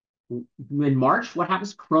 In March, what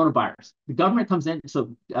happens? Coronavirus. The government comes in,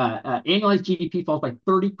 so annualized GDP falls by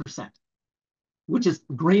 30%, which is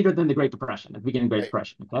greater than the Great Depression, at the beginning of the Great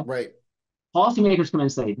Depression, okay? Right. Policymakers come in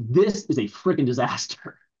and say, this is a freaking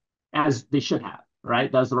disaster, as they should have, right?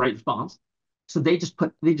 That was the right response. So they just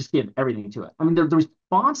give everything to it. I mean, the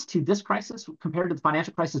response to this crisis compared to the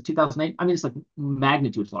financial crisis of 2008, I mean, it's like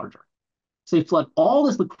magnitudes larger. So you flood all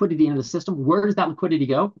this liquidity into the system. Where does that liquidity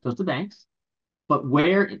go? It goes to banks. But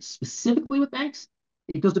where it's specifically with banks,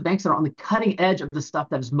 it goes to banks that are on the cutting edge of the stuff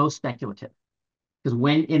that is most speculative. Because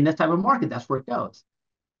when in this type of market, that's where it goes.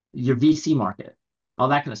 Your VC market, all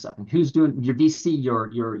that kind of stuff. And who's doing your VC, your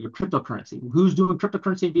cryptocurrency? Who's doing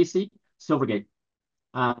cryptocurrency and VC? Silvergate.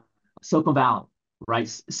 Silicon Valley, right?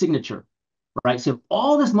 Signature, right? So if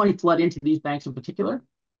all this money flood into these banks in particular,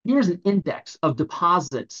 here's an index of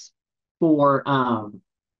deposits for,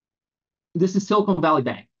 this is Silicon Valley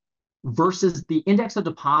Bank versus the index of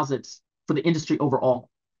deposits for the industry overall.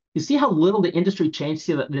 You see how little the industry changed?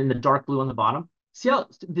 See that in the dark blue on the bottom? See how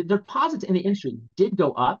the deposits in the industry did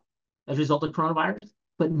go up as a result of coronavirus,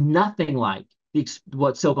 but nothing like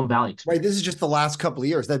what Silicon Valley experienced. Right. This is just the last couple of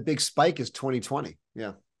years. That big spike is 2020.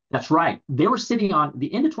 Yeah. That's right. They were sitting on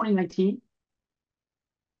the end of 2019.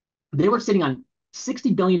 They were sitting on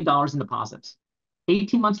 $60 billion in deposits.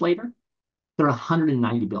 18 months later, they're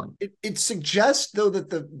 190 billion. It suggests, though, that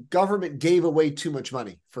the government gave away too much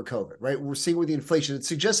money for COVID, right? We're seeing with the inflation. It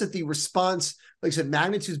suggests that the response, like I said,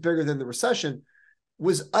 magnitude is bigger than the recession,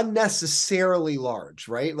 was unnecessarily large,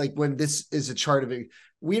 right? Like when this is a chart of it,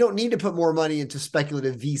 we don't need to put more money into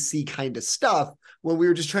speculative VC kind of stuff when we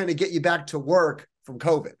were just trying to get you back to work from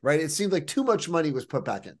COVID, right? It seemed like too much money was put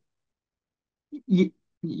back in.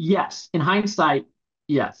 Yes. In hindsight,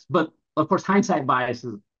 yes. But of course, hindsight bias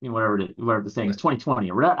is, whatever the saying is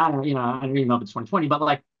 2020. I don't even know if it's 2020, but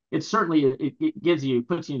like it certainly, it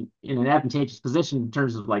puts you in an advantageous position in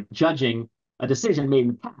terms of like judging a decision made in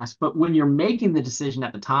the past. But when you're making the decision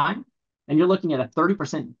at the time and you're looking at a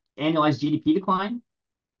 30% annualized GDP decline,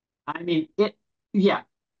 I mean,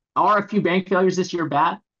 are a few bank failures this year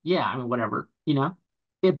bad? Yeah, I mean, whatever,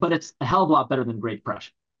 but it's a hell of a lot better than the Great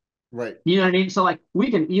Depression. Right. You know what I mean? So like we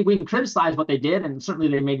can criticize what they did, and certainly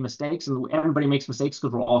they made mistakes, and everybody makes mistakes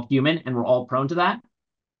because we're all human and we're all prone to that.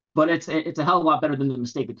 But it's a hell of a lot better than the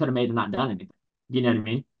mistake they could have made and not done anything. You know what I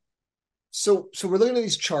mean? So we're looking at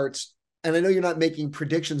these charts, and I know you're not making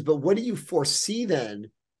predictions, but what do you foresee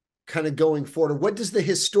then kind of going forward? What does the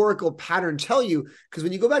historical pattern tell you? Because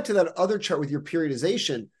when you go back to that other chart with your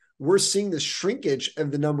periodization, we're seeing the shrinkage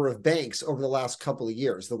of the number of banks over the last couple of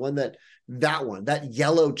years. That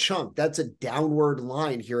yellow chunk, that's a downward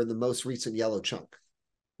line here in the most recent yellow chunk.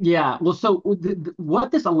 Yeah. Well, so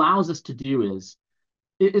what this allows us to do is,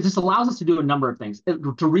 this allows us to do a number of things.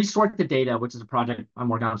 To resort the data, which is a project I'm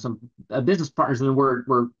working on with some business partners, and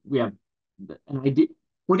we have an idea.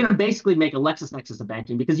 We're going to basically make a LexisNexis of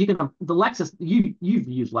banking, because you've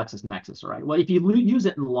used LexisNexis, right? Well, if you use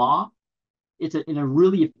it in law, it's in a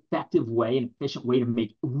really effective way, an efficient way to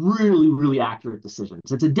make really, really accurate decisions.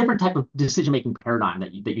 It's a different type of decision-making paradigm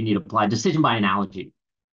that you need to apply, decision by analogy.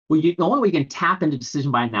 Well, the only way you can tap into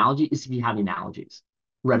decision by analogy is if you have the analogies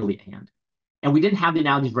readily at hand. And we didn't have the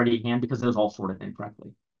analogies ready at hand because it was all sorted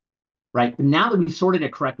incorrectly, right? But now that we've sorted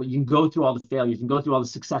it correctly, you can go through all the failures, you can go through all the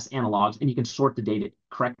success analogs, and you can sort the data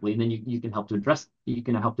correctly, and then you can help to address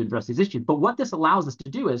these issues. But what this allows us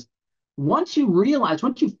to do is, once you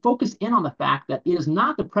focus in on the fact that it is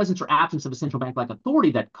not the presence or absence of a central bank-like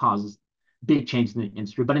authority that causes big changes in the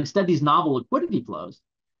industry, but instead these novel liquidity flows,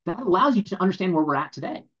 that allows you to understand where we're at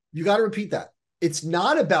today. You got to repeat that. It's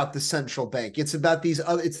not about the central bank. It's about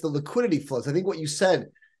it's the liquidity flows. I think what you said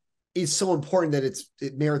is so important that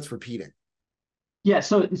it merits repeating. Yeah,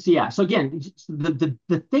 so again,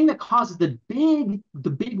 the thing that causes the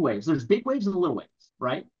big waves, there's big waves and little waves,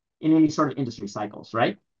 right? In any sort of industry cycles,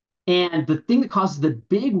 right? And the thing that causes the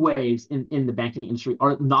big waves in the banking industry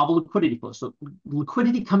are novel liquidity flows. So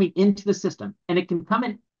liquidity coming into the system, and it can come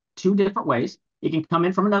in two different ways. It can come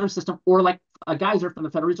in from another system or like a geyser from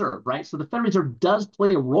the Federal Reserve, right? So the Federal Reserve does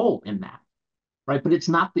play a role in that, right? But it's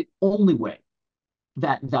not the only way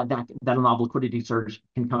that a novel liquidity surge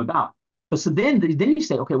can come about. But so then you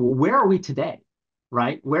say, okay, well, where are we today,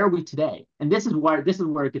 right? Where are we today? And this is where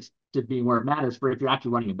it gets to be where it matters for if you're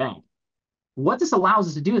actually running a bank. What this allows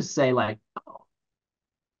us to do is say like, oh,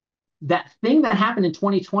 that thing that happened in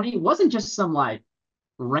 2020 wasn't just some like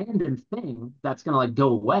random thing that's going to like go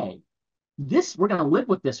away. This we're going to live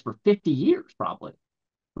with this for 50 years probably.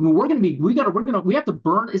 I mean, we have to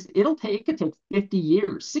burn. It could take 50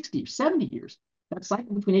 years, 60, 70 years. That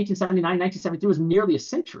cycle between 1879 and 1973 was nearly a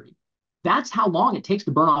century. That's how long it takes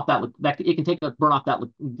to burn off that it can take to burn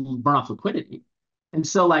off liquidity. And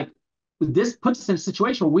so like this puts us in a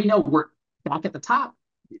situation where we know we're back at the top.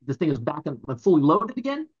 This thing is back and fully loaded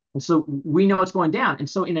again. And so we know it's going down. And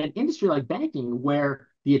so in an industry like banking, where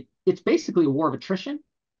it's basically a war of attrition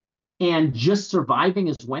and just surviving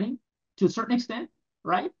is winning to a certain extent,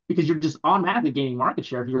 right? Because you're just automatically gaining market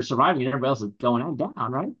share if you're surviving and everybody else is going on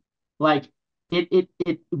down, right? Like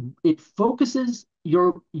it focuses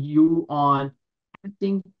you on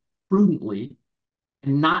acting prudently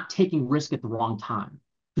and not taking risk at the wrong time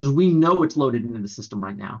because we know it's loaded into the system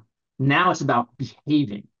right now. Now it's about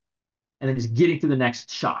behaving and then just getting through the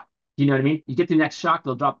next shock. You know what I mean? You get through the next shock,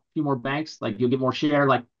 they'll drop a few more banks, like you'll get more share.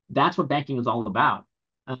 Like that's what banking is all about.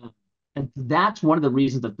 And that's one of the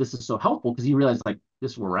reasons that this is so helpful because you realize like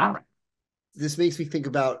this is where we're at right now. This makes me think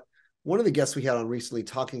about one of the guests we had on recently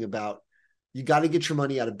talking about you got to get your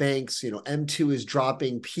money out of banks. You know, M2 is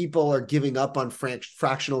dropping. People are giving up on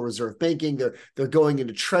fractional reserve banking. They're going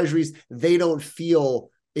into treasuries. They don't feel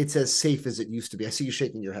it's as safe as it used to be. I see you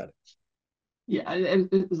shaking your head. Yeah,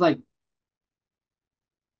 it's like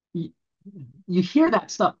you hear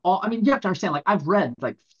that stuff I mean, you have to understand, like I've read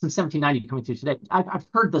like since 1790 coming through today, I've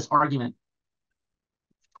heard this argument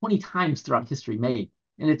 20 times throughout history made,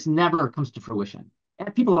 and it's never comes to fruition.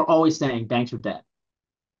 And people are always saying banks are dead.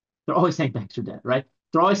 They're always saying banks are dead, right?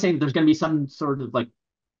 They're always saying there's going to be some sort of like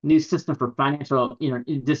new system for financial,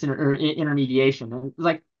 disintermediation. And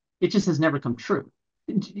like it just has never come true.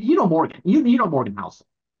 You know Morgan. You know Morgan Housel,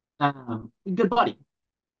 good buddy.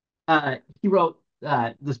 He wrote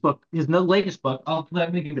this book, his latest book.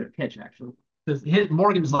 Let me give it a pitch actually, because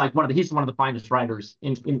Morgan's like he's one of the finest writers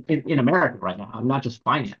in America right now, not just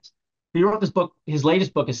finance. He wrote this book. His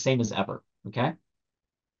latest book is Same as Ever. Okay.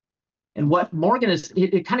 And what Morgan is,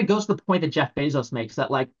 it kind of goes to the point that Jeff Bezos makes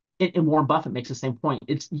that like, and Warren Buffett makes the same point.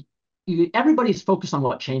 Everybody's focused on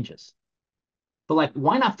what changes, but like,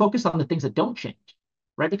 why not focus on the things that don't change,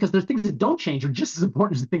 right? Because the things that don't change are just as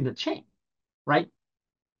important as the things that change, right?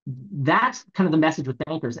 That's kind of the message with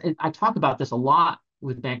bankers. And I talk about this a lot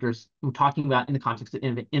with bankers. I'm talking about in the context of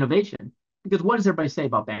innovation, because what does everybody say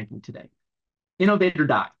about banking today? Innovate or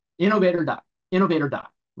die, innovate or die, innovate or die,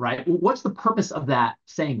 right? What's the purpose of that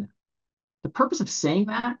saying that? The purpose of saying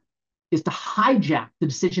that is to hijack the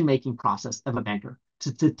decision-making process of a banker,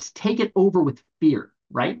 to take it over with fear,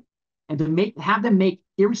 right? And to have them make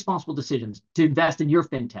irresponsible decisions to invest in your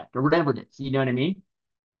fintech or whatever it is. You know what I mean?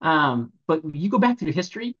 But you go back through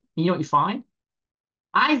history, and you know what you find?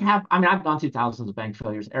 I've gone through thousands of bank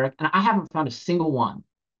failures, Eric, and I haven't found a single one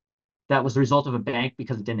that was the result of a bank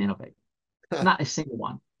because it didn't innovate. Not a single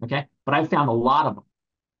one, okay? But I've found a lot of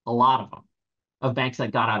them, of banks that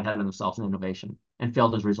got out ahead of themselves in innovation and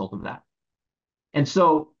failed as a result of that. And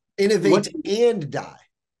so innovate and die.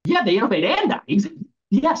 Yeah, they innovate and die.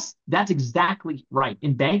 Yes, that's exactly right.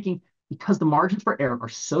 In banking, because the margins for error are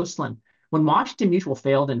so slim. When Washington Mutual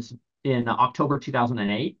failed in October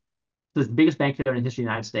 2008, the biggest bank failure in the history of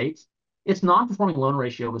the United States, its non-performing loan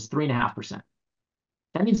ratio was 3.5%.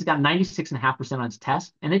 That means it got 96.5% on its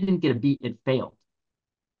test, and it didn't get a B, it failed.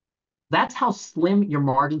 That's how slim your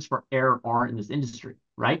margins for error are in this industry,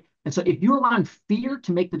 right? And so if you're allowing fear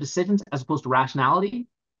to make the decisions as opposed to rationality,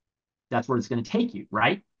 that's where it's going to take you,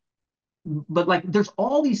 right? But like there's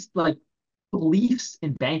all these like beliefs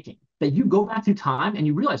in banking that you go back through time and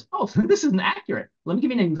you realize, oh, this isn't accurate. Let me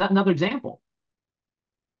give you another example.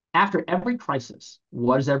 After every crisis,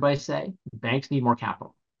 what does everybody say? Banks need more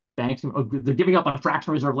capital. Banks, they're giving up on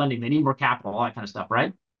fractional reserve lending. They need more capital, all that kind of stuff,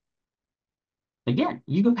 right? Again,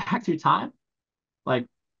 you go back through time, like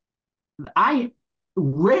I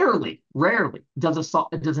rarely does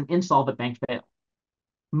an insolvent bank fail.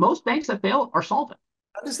 Most banks that fail are solvent.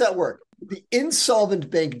 How does that work? The insolvent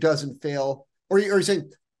bank doesn't fail, or you're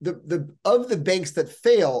saying the of the banks that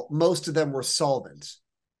fail, most of them were solvent.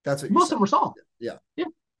 That's what you're Most of saying. them were solved. Yeah. Yeah.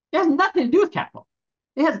 It has nothing to do with capital.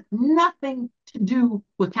 It has nothing to do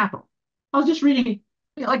with capital. I was just reading,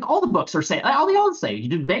 like all the books are saying, all the others say, you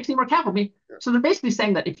do banks need more capital. So they're basically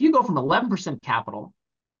saying that if you go from 11% capital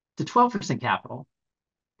to 12% capital,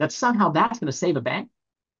 that somehow that's going to save a bank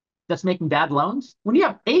that's making bad loans. When you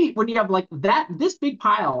have like that, this big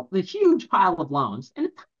pile, the huge pile of loans and a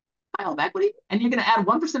pile of equity, and you're going to add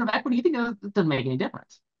 1% of equity, you think it doesn't make any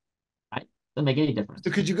difference, right? Doesn't make any difference.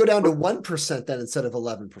 So could you go down to 1% then instead of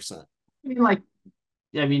 11%? You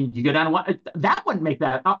go down to one, that wouldn't make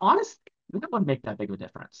that, honestly, that wouldn't make that big of a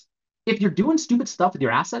difference. If you're doing stupid stuff with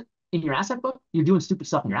your asset, in your asset book, you're doing stupid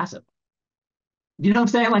stuff in your asset book. You know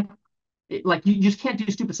what I'm saying? Like you just can't do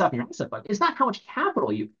stupid stuff in your asset book. It's not how much capital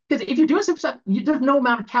because if you're doing stupid stuff, there's no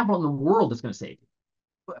amount of capital in the world that's going to save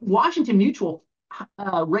you. Washington Mutual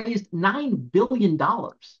raised $9 billion,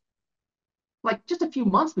 like just a few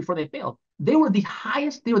months before they failed. They were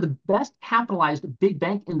the best capitalized big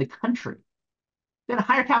bank in the country. They had a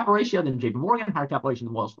higher capital ratio than JP Morgan, higher capital ratio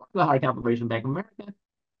than Wells Fargo, higher capital ratio than Bank of America.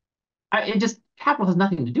 Capital has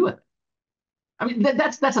nothing to do with it. I mean,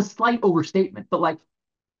 that's a slight overstatement, but like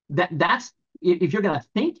that's if you're going to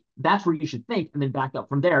think, that's where you should think, and then back up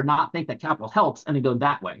from there, not think that capital helps and then go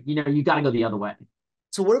that way. You got to go the other way.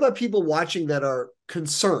 So what about people watching that are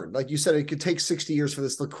concerned? Like you said, it could take 60 years for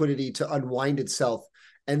this liquidity to unwind itself,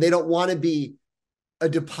 and they don't want to be a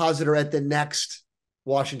depositor at the next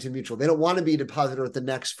Washington Mutual. They don't want to be a depositor at the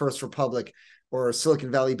next First Republic or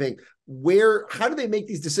Silicon Valley Bank. How do they make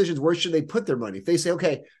these decisions? Where should they put their money? If they say,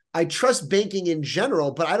 okay, I trust banking in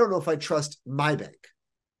general, but I don't know if I trust my bank.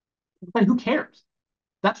 But who cares?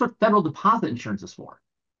 That's what federal deposit insurance is for.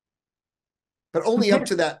 But only up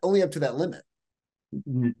to that limit.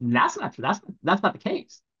 That's not true. That's not the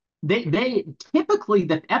case. They typically,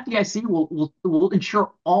 the FDIC will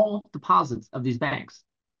insure all deposits of these banks,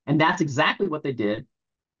 and that's exactly what they did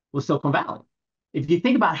with Silicon Valley. If you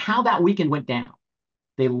think about how that weekend went down,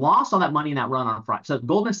 they lost all that money in that run on Friday. So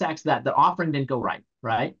Goldman Sachs, that the offering didn't go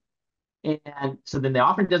right? And so then the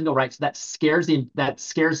offering doesn't go right. So that scares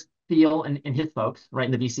Thiel and his folks, right,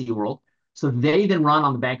 in the VC world. So they then run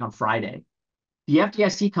on the bank on Friday. The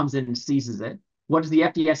FDIC comes in and seizes it. What does the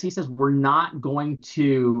FDIC says? We're not going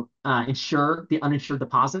to insure the uninsured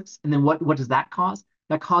deposits. And then what does that cause?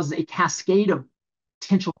 That causes a cascade of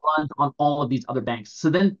potential runs on all of these other banks. So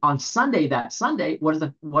then on Sunday, what does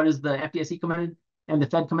the FDIC come in and the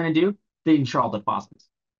Fed come in and do? They insure all the deposits.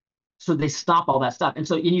 So they stop all that stuff. And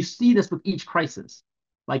you see this with each crisis.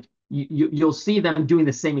 Like you'll see them doing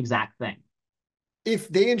the same exact thing. If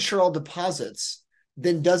they insure all deposits,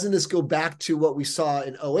 then doesn't this go back to what we saw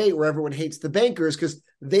in 2008 where everyone hates the bankers because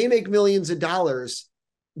they make millions of dollars,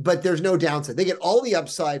 but there's no downside. They get all the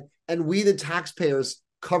upside and we, the taxpayers,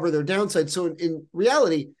 cover their downside. So in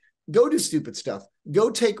reality, go do stupid stuff, go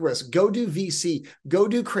take risks, go do VC, go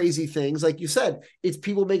do crazy things. Like you said, it's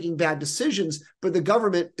people making bad decisions, but the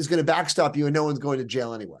government is going to backstop you and no one's going to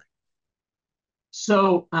jail anyway.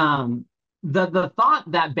 So the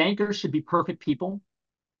thought that bankers should be perfect people,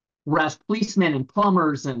 whereas policemen and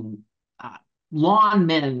plumbers and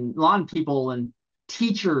lawn people and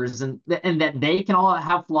teachers and that they can all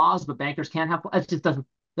have flaws, but bankers can't have flaws.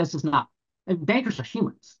 That's just not. And bankers are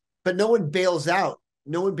humans. But no one bails out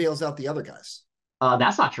the other guys.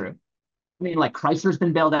 That's not true. I mean, like Chrysler's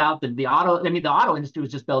been bailed out. The auto industry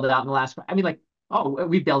was just bailed out in the last. I mean, like,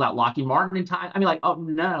 we bailed out Lockheed Martin in time. I mean, like, oh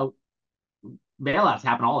no, bailouts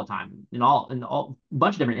happen all the time in a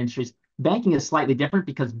bunch of different industries. Banking is slightly different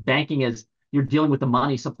because banking is you're dealing with the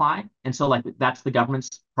money supply, and so like that's the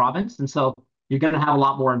government's province, and so you're going to have a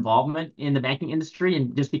lot more involvement in the banking industry,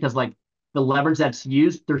 and just because like the leverage that's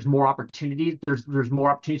used, there's more opportunities. There's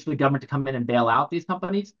more opportunities for the government to come in and bail out these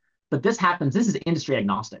companies. But this is industry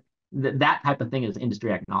agnostic. That type of thing is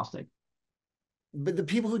industry agnostic. But the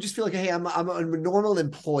people who just feel like, hey, I'm a normal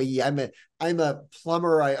employee. I'm a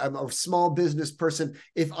plumber. I'm a small business person.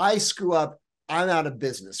 If I screw up, I'm out of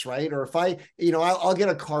business, right? Or if I'll get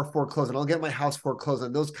a car foreclosed and I'll get my house foreclosed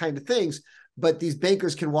and those kind of things. But these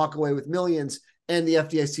bankers can walk away with millions and the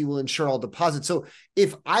FDIC will insure all deposits. So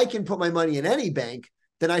if I can put my money in any bank,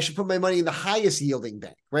 then I should put my money in the highest yielding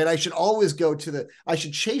bank, right? I should always I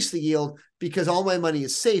should chase the yield because all my money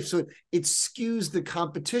is safe. So it skews the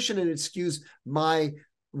competition and it skews my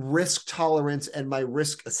risk tolerance and my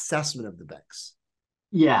risk assessment of the banks.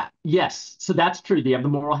 Yeah. Yes. So that's true. You have the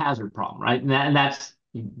moral hazard problem, right? And that's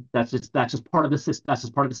just part of the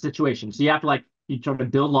situation. So you have to you try to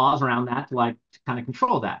build laws around that to kind of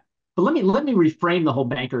control that. But let me reframe the whole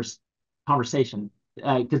bankers conversation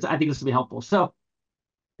because I think this will be helpful. So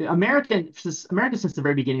America since the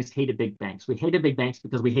very beginning has hated big banks. We hated big banks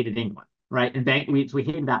because we hated England, right? And we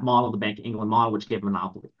hated that model, the Bank of England model, which gave a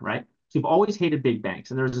monopoly, right? So we've always hated big banks.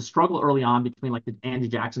 And there was a struggle early on between like the Andrew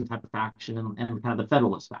Jackson type of faction and kind of the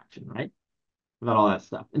Federalist faction, right? About all that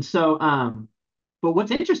stuff. And so, but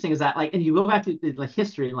what's interesting is that like, and you go back to like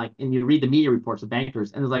history and you read the media reports of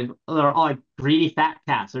bankers, and it's like they're all like greedy fat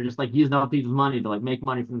cats. They're just like using other people's money to like make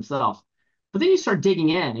money for themselves. But then you start digging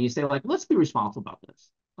in and you say like, let's be responsible about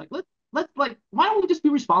this. Like let why don't we just be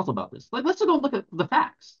responsible about this? Like let's just go look at the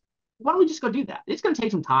facts. Why don't we just go do that? It's going to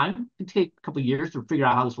take some time. It take a couple of years to figure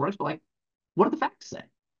out how this works. But like, what do the facts say?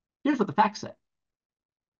 Here's what the facts say.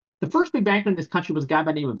 The first big banker in this country was a guy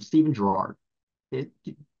by the name of Stephen Girard.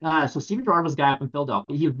 So Stephen Girard was a guy up in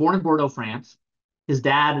Philadelphia. He was born in Bordeaux, France. His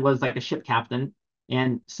dad was like a ship captain,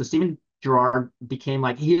 and so Stephen Girard became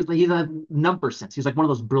like he's a number sense. He's like one of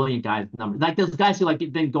those brilliant guys, numbers like those guys who like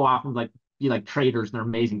then go off and like be like traders and they're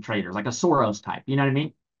amazing traders, like a Soros type. You know what I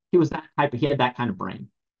mean? He was that type. He had that kind of brain.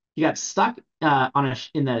 He got stuck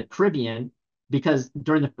in the Caribbean because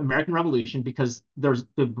during the American Revolution, because there's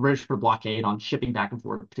the British were blockade on shipping back and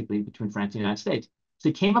forth, particularly between France and the United States. So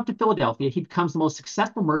he came up to Philadelphia. He becomes the most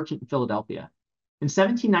successful merchant in Philadelphia. In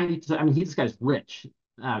 1792, I mean, this guy's rich,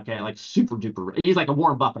 okay, like super duper rich. He's like a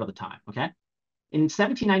Warren Buffett of the time, okay? In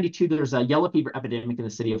 1792, there's a yellow fever epidemic in the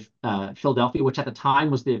city of Philadelphia, which at the time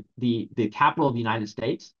was the capital of the United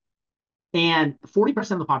States. And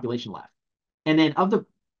 40% of the population left. And then of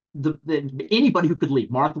anybody who could leave,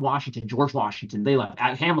 Martha Washington, George Washington, they left.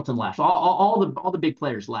 Hamilton left. All the big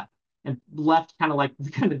players left, and left kind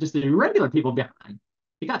of just the regular people behind.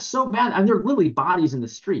 It got so bad, and there were literally bodies in the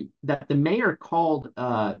street that the mayor called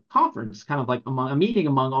a conference, kind of like a meeting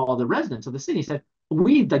among all the residents of the city. He said,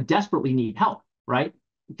 "We desperately need help, right?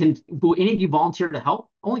 Will any of you volunteer to help?"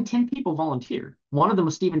 Only 10 people volunteered. One of them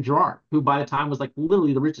was Stephen Girard, who by the time was like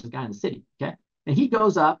literally the richest guy in the city. Okay, and he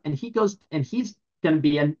goes up and he's going to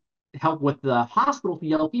be help with the hospital for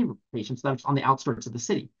yellow fever patients that's on the outskirts of the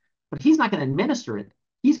city, but he's not going to administer it.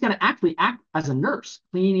 He's going to actually act as a nurse,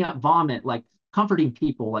 cleaning up vomit, like comforting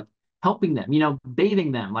people, like helping them,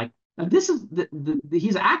 bathing them. Like this is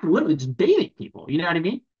he's acting literally just bathing people. You know what I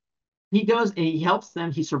mean? He goes and he helps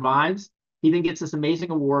them. He survives. He then gets this amazing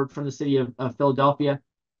award from the city of Philadelphia.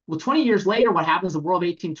 Well, 20 years later, what happens? The War of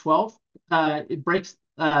 1812 it breaks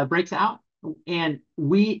out, and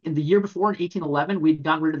in the year before, in 1811, we'd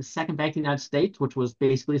gotten rid of the second bank in the United States, which was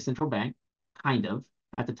basically a central bank, kind of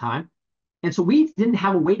at the time, and so we didn't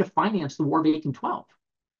have a way to finance the War of 1812.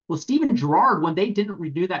 Well, Stephen Girard, when they didn't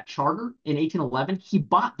renew that charter in 1811, he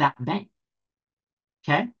bought that bank.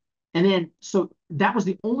 Okay. And then, so that was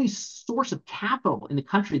the only source of capital in the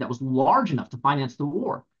country that was large enough to finance the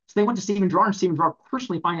war. So they went to Stephen Girard, and Stephen Girard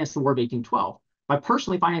personally financed the War of 1812. By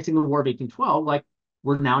personally financing the War of 1812, like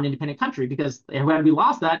we're now an independent country, because had we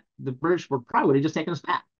lost that, the British would have just taken us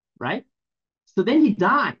back, right? So then he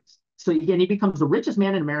dies. So again, he becomes the richest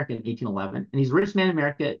man in America in 1811, and he's the richest man in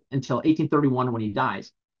America until 1831 when he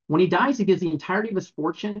dies. When he dies, he gives the entirety of his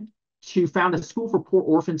fortune to found a school for poor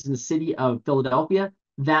orphans in the city of Philadelphia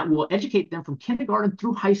that will educate them from kindergarten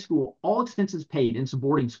through high school, all expenses paid, in some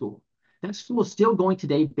boarding school. That school is still going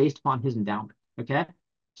today based upon his endowment, okay?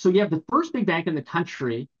 So you have the first big bank in the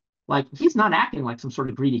country, like he's not acting like some sort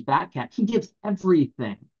of greedy fat cat. He gives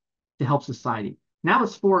everything to help society. Now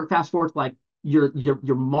let's fast forward to like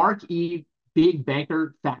your Mark E. big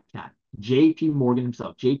banker fat cat, J.P. Morgan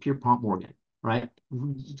himself, J.P. Morgan, right?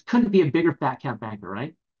 Couldn't be a bigger fat cat banker,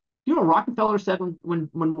 right? You know what Rockefeller said when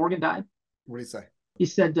Morgan died? What did he say? He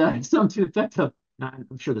said something to the effect of,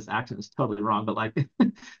 I'm sure this accent is totally wrong, but like,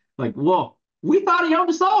 like, whoa, we thought he owned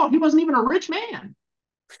us all. He wasn't even a rich man.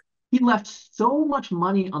 He left so much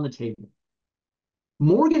money on the table.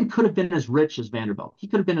 Morgan could have been as rich as Vanderbilt. He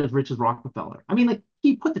could have been as rich as Rockefeller. I mean, like,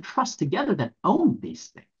 he put the trust together that owned these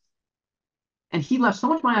things. And he left so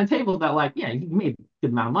much money on the table that, like, yeah, he made a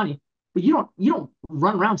good amount of money, but you don't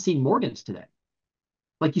run around seeing Morgans today.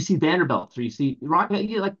 Like you see Vanderbilt, or you see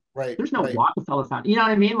Rockefeller, right, there's no right. Rockefeller founder. You know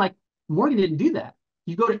what I mean? Like Morgan didn't do that.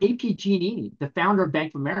 You go to A.P. Giannini, the founder of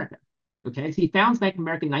Bank of America. Okay, so he founds Bank of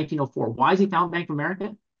America in 1904. Why does he found Bank of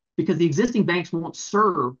America? Because the existing banks won't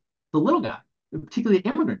serve the little guy, particularly the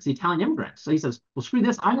immigrants, the Italian immigrants. So he says, well, screw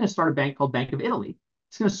this. I'm going to start a bank called Bank of Italy.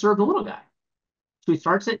 It's going to serve the little guy. So he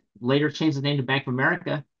starts it, later changed the name to Bank of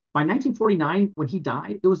America. By 1949, when he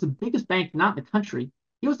died, it was the biggest bank, not in the country.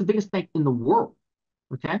 It was the biggest bank in the world.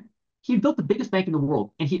 Okay. He built the biggest bank in the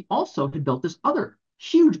world. And he also had built this other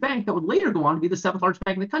huge bank that would later go on to be the seventh largest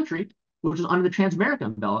bank in the country, which was under the Transamerica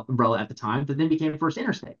umbrella at the time, but then became First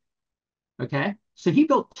Interstate. Okay. So he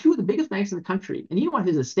built two of the biggest banks in the country. And you know what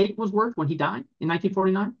his estate was worth when he died in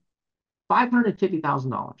 1949?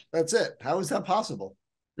 $550,000. That's it. How is that possible?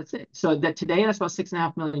 That's it. So that today that's about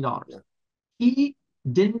 $6.5 million. Yeah. He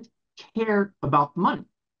didn't care about the money.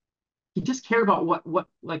 He just cared about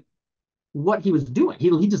what he was doing.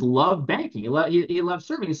 He just loved banking. He loved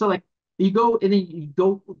serving. So like you go and then you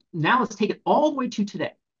go now. Let's take it all the way to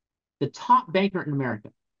today. The top banker in America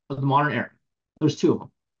of the modern era. There's two of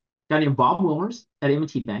them. A guy named Bob Wilmers at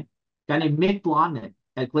M&T Bank. A guy named Mick Blodnick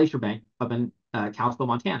at Glacier Bank up in Kalispell,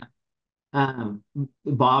 Montana.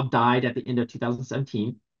 Bob died at the end of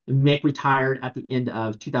 2017. Mick retired at the end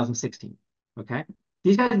of 2016. Okay.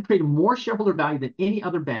 These guys have created more shareholder value than any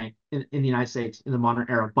other bank in the United States in the modern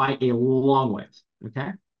era by a long ways.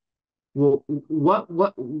 Okay. Well,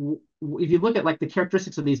 if you look at like the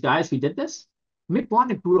characteristics of these guys who did this, Mick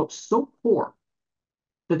Blodnick grew up so poor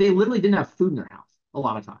that they literally didn't have food in their house a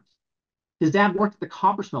lot of times. His dad worked at the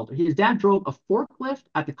copper smelter. His dad drove a forklift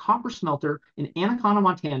at the copper smelter in Anaconda,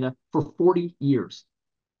 Montana for 40 years.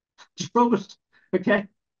 Okay.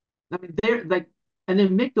 I mean, they're like, and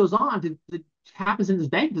then Mick goes on to happens in this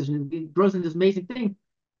bank position, he grows into this amazing thing.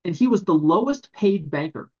 And he was the lowest paid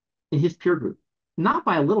banker in his peer group, not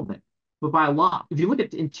by a little bit, but by a lot. If you look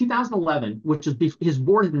at in 2011, which is his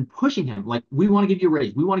board had been pushing him, like, we want to give you a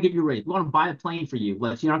raise. We want to give you a raise. We want to buy a plane for you.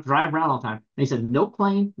 Let's, you don't have to drive around all the time. And he said, no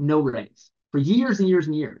plane, no raise for years and years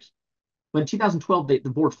and years. But in 2012, the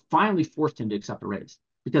board finally forced him to accept a raise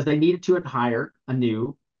because they needed to hire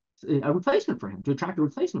a replacement for him, to attract a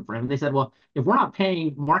replacement for him. And they said, well, if we're not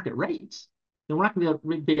paying market rates, then we're not going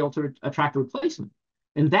to be able to attract a replacement.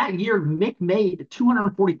 And that year, Mick made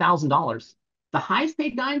 $240,000. The highest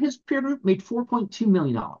paid guy in his peer group made $4.2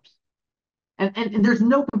 million. And there's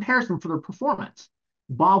no comparison for their performance.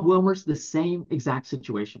 Bob Wilmers, the same exact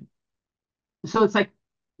situation. So it's like,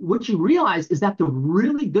 what you realize is that the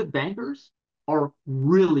really good bankers are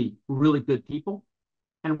really, really good people.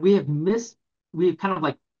 And we have kind of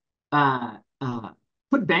like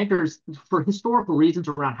put bankers for historical reasons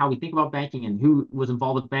around how we think about banking and who was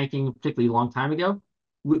involved with banking, particularly a long time ago.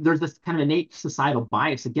 There's this kind of innate societal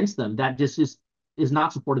bias against them that just is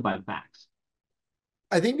not supported by the facts.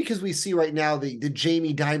 I think because we see right now the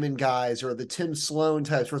Jamie Dimon guys or the Tim Sloan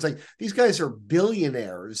types, where it's like these guys are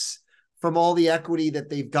billionaires from all the equity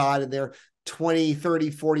that they've got and their 20,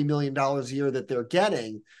 30, $40 million a year that they're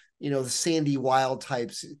getting, the Sandy Wild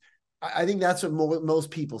types. I think that's what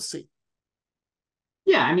most people see.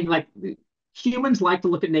 Yeah, I mean, like humans like to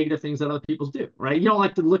look at negative things that other people do, right? You don't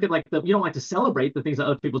like to look at you don't like to celebrate the things that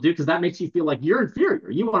other people do because that makes you feel like you're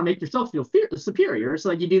inferior. You want to make yourself feel superior. So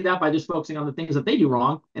like you do that by just focusing on the things that they do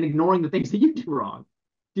wrong and ignoring the things that you do wrong.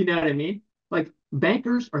 Do you know what I mean? Like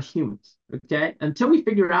bankers are humans, okay? Until we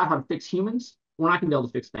figure out how to fix humans, we're not going to be able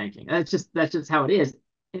to fix banking. That's just how it is.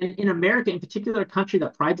 And in America, in particular, a country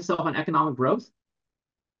that prides itself on economic growth,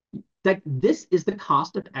 that this is the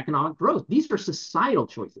cost of economic growth. These are societal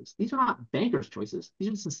choices. These are not bankers' choices.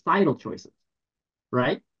 These are societal choices,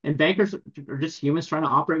 right? And bankers are just humans trying to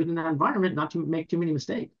operate within that environment, not to make too many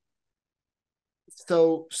mistakes.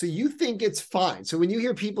 So you think it's fine. So when you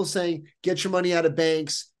hear people saying, get your money out of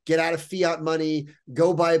banks, get out of fiat money,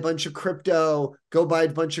 go buy a bunch of crypto, go buy a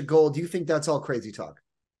bunch of gold, do you think that's all crazy talk?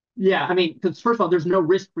 Yeah, I mean, because first of all, there's no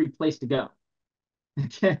risk-free place to go.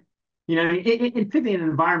 Okay. Particularly in an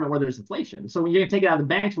environment where there's inflation. So when you're going to take it out of the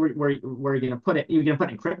banks, where are you going to put it? You're going to put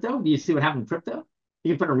it in crypto? Do you see what happened in crypto?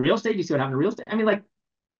 You can put it in real estate? Do you see what happened in real estate? I mean, like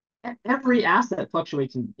every asset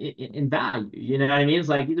fluctuates in value. You know what I mean? It's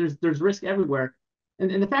like there's risk everywhere.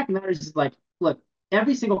 And the fact of the matter is like, look,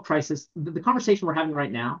 every single crisis, the conversation we're having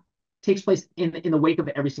right now takes place in the wake of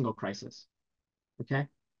every single crisis. Okay.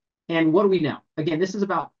 And what do we know? Again, this is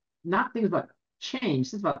about not things about change.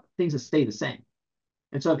 This is about things that stay the same.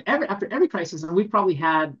 And so after every crisis, and we've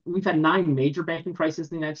had 9 major banking crises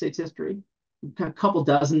in the United States history, a couple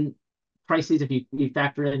dozen crises if you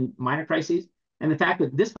factor in minor crises. And the fact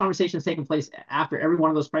that this conversation has taken place after every one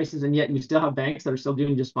of those crises, and yet you still have banks that are still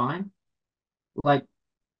doing just fine. Like,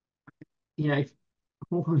 like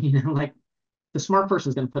the smart person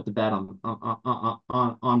is going to put the bet on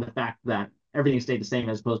the fact that everything stayed the same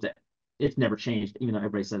as opposed to it's never changed, even though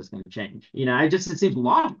everybody says it's going to change. It seems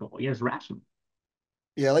logical. It's rational.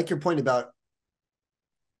 Yeah, I like your point about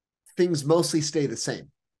things mostly stay the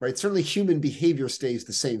same, right? Certainly human behavior stays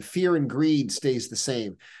the same. Fear and greed stays the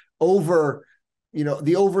same.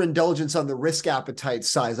 The overindulgence on the risk appetite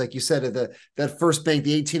size, like you said, of that first bank,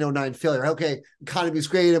 the 1809 failure. Okay, economy's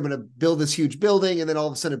great. I'm going to build this huge building. And then all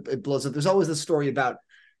of a sudden it blows up. There's always a story about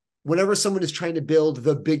whenever someone is trying to build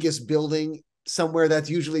the biggest building somewhere, that's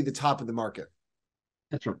usually the top of the market.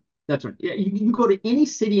 That's right. That's right. Yeah, you go to any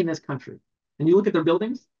city in this country and you look at their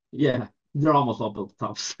buildings, yeah, they're almost all built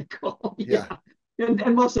top cycle. Yeah. Yeah.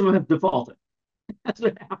 And most of them have defaulted. That's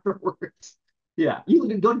what afterwards. Yeah. You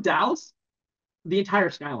go to Dallas, the entire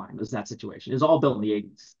skyline is that situation. It's all built in the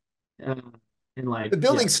 80s. And like The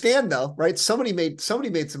buildings stand though, right? Somebody made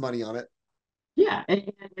some money on it. yeah,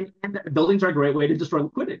 and the buildings are a great way to destroy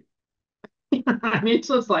liquidity. You know what I mean?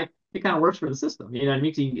 So it's like it kind of works for the system. You know what I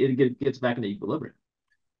mean? It gets back into equilibrium.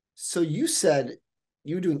 So you said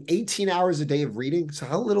you were doing 18 hours a day of reading. So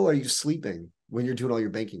how little are you sleeping when you're doing all your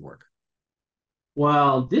banking work?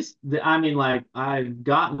 Well, I mean, like I've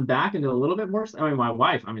gotten back into a little bit more. I mean, my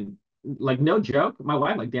wife, I mean, like no joke, my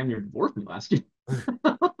wife like damn near divorced me last year.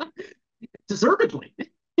 Deservedly.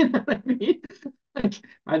 You know what I mean? Like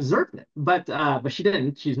I deserved it. But she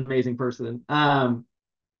didn't. She's an amazing person. Uh,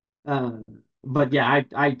 but yeah,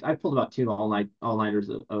 I pulled about two all-nighters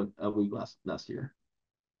a week last year.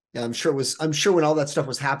 Yeah, I'm sure when all that stuff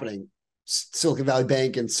was happening, Silicon Valley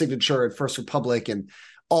Bank and Signature and First Republic and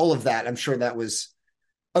all of that, I'm sure that was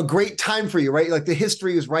a great time for you, right? Like the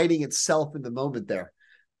history was writing itself in the moment there.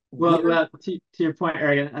 Well, to your point,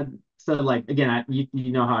 Eric, so like again,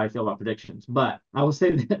 you know how I feel about predictions, but I will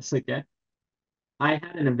say this, okay? I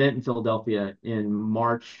had an event in Philadelphia in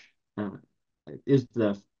March. Is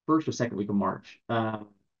the first or second week of March of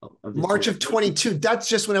this March year. of 22. That's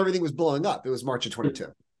just when everything was blowing up. It was March of 22.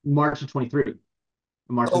 March of 23.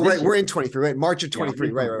 March Oh, of right. this We're year. in 23, right? March of 23.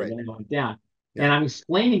 Yeah, Right, right, right. when it went down. Yeah. And I'm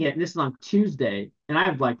explaining it, and this is on Tuesday, and I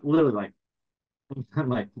have like literally like I'm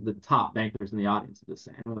like the top bankers in the audience of this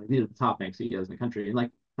saying, like, these are the top bank CEOs in the country. And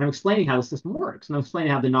like I'm explaining how the system works, and I'm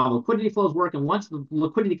explaining how the non-liquidity flows work. And once the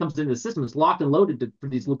liquidity comes into the system, it's locked and loaded for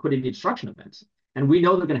these liquidity destruction events. And we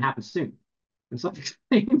know they're going to happen soon. And so I'm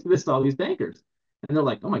explaining this to all these bankers. And they're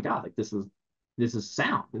like, oh my God, like this is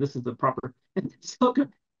sound. This is the proper and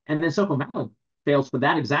then Silicon Valley fails for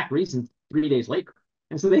that exact reason 3 days later.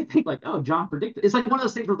 And so they think like, oh, John predicted. It's like one of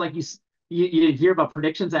those things where like you hear about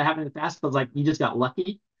predictions that happen in the past, but like you just got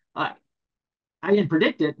lucky. I didn't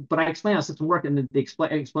predict it, but I explained how the system worked, and the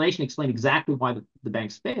explanation explained exactly why the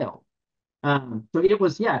banks failed. So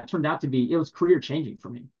it turned out to be, it was career changing for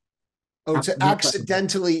me. Oh, to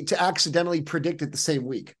accidentally predict it the same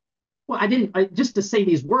week. Well, just to say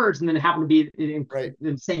these words and then it happened to be in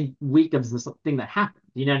the same week of this thing that happened.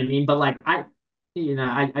 You know what I mean? But like I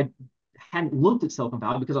hadn't looked at Silicon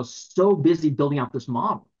Valley because I was so busy building out this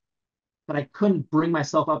model that I couldn't bring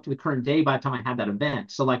myself up to the current day by the time I had that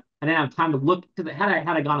event. So like I didn't have time to look, because had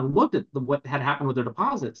I gone and looked at what had happened with their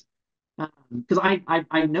deposits, because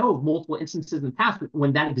I know of multiple instances in the past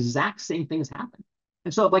when that exact same thing has happened.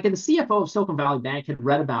 And so like the CFO of Silicon Valley Bank had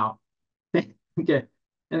read about, okay,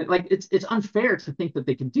 and like it's unfair to think that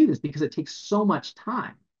they can do this because it takes so much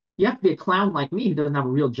time. You have to be a clown like me who doesn't have a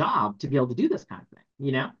real job to be able to do this kind of thing,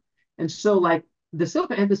 you know? And so like the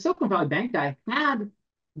Silicon Valley Bank guy had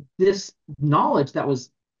this knowledge that was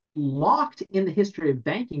locked in the history of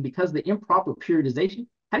banking because of the improper periodization.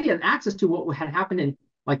 How do you have access to what had happened in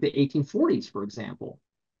like the 1840s, for example?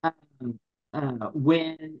 Or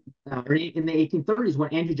in the 1830s,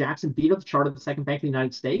 when Andrew Jackson vetoed the charter of the Second Bank of the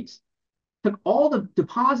United States, took all the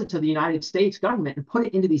deposits of the United States government and put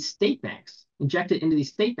it into these state banks, injected it into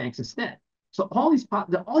these state banks instead. So all these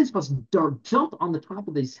deposits are dumped on the top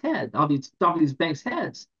of these banks'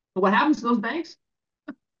 heads. And what happens to those banks?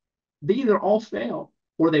 They either all fail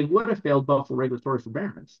or they would have failed but for regulatory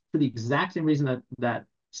forbearance for the exact same reason that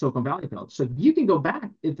Silicon Valley failed. So you can go back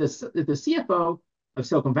if the CFO of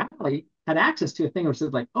Silicon Valley had access to a thing or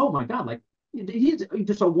said like, oh my God, like he's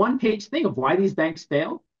just a one-page thing of why these banks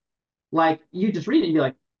fail. Like you just read it and you're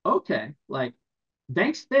like, okay, like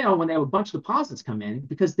banks fail when they have a bunch of deposits come in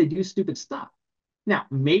because they do stupid stuff. Now,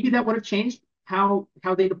 maybe that would have changed how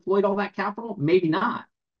they deployed all that capital. Maybe not,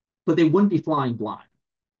 but they wouldn't be flying blind.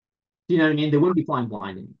 You know what I mean? They wouldn't be flying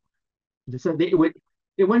blind anymore. So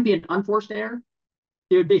it wouldn't be an unforced error.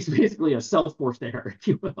 It would be basically a self-forced error, if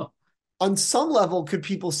you will. On some level, could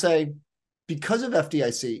people say, because of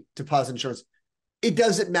FDIC deposit insurance, it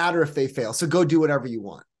doesn't matter if they fail, so go do whatever you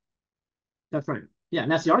want? That's right. Yeah,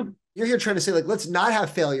 and that's the argument. You're here trying to say, like, let's not have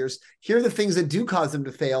failures. Here are the things that do cause them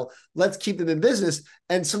to fail. Let's keep them in business.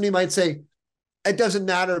 And somebody might say, it doesn't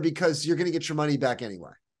matter because you're going to get your money back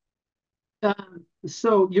anyway.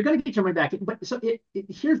 So you're going to get your money back, but so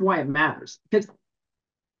here's why it matters. Because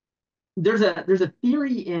there's a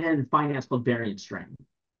theory in finance called variance strain.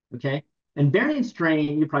 Okay, and variance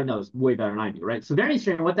strain, you probably know this way better than I do, right? So variance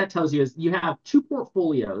strain, what that tells you is you have two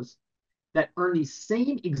portfolios that earn the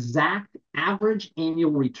same exact average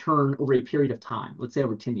annual return over a period of time. Let's say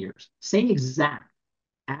over 10 years. Same exact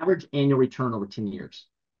average annual return over 10 years.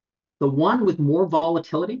 The one with more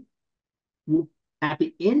volatility will, at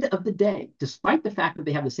the end of the day, despite the fact that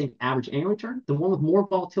they have the same average annual return, the one with more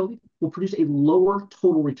volatility will produce a lower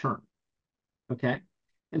total return. Okay.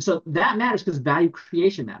 And so that matters because value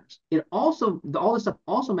creation matters. It also, all this stuff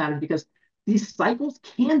also matters because these cycles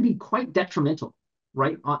can be quite detrimental,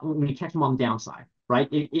 right? When you catch them on the downside, right?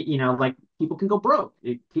 Like people can go broke,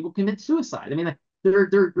 people commit suicide. I mean, like, they're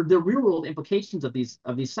real world implications of these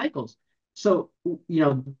cycles. So,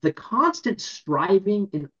 the constant striving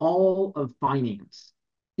in all of finance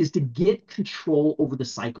is to get control over the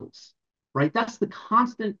cycles, right? That's the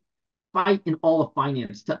constant fight in all of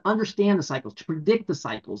finance, to understand the cycles, to predict the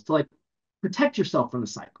cycles, to like protect yourself from the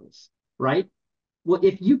cycles, right? Well,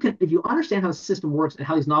 if you understand how the system works and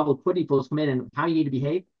how these novel liquidity flows come in and how you need to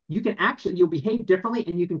behave, you'll behave differently,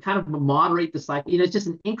 and you can kind of moderate the cycle. It's just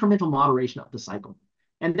an incremental moderation of the cycle.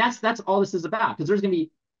 And that's all this is about, because there's going to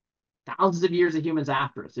be thousands of years of humans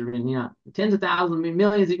after us. There are, tens of thousands,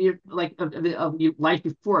 millions of years like of life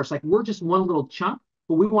before us. Like, we're just one little chunk,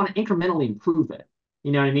 but we want to incrementally improve it.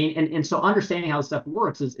 You know what I mean? And so understanding how this stuff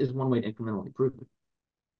works is one way to incrementally improve it.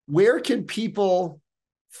 Where can people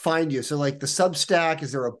find you? So like the Substack,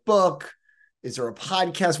 is there a book? Is there a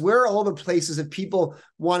podcast? Where are all the places that people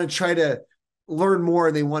want to try to learn more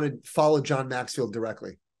and they want to follow John Maxfield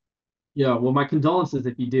directly? Yeah, well, my condolences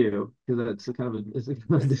if you do, because it's a kind of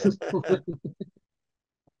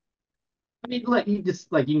I mean, like they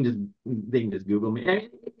can just Google me. I mean,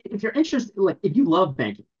 if you're interested, like if you love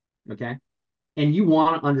banking, okay, and you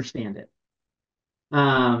want to understand it,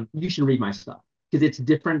 you should read my stuff, because it's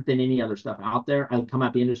different than any other stuff out there. I come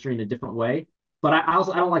at the industry in a different way, but I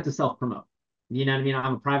don't like to self promote. You know what I mean?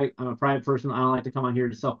 I'm a private person. I don't like to come on here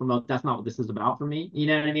to self promote. That's not what this is about for me. You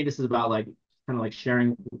know what I mean? This is about like kind of like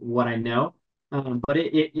sharing what I know. But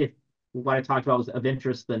if what I talked about was of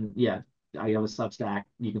interest, then yeah, I have a Substack.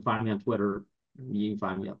 You can find me on Twitter. You can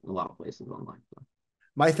find me a lot of places online. So.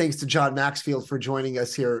 My thanks to John Maxfield for joining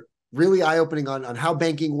us here. Really eye-opening on how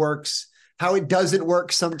banking works, how it doesn't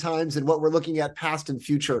work sometimes, and what we're looking at past and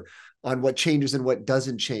future on what changes and what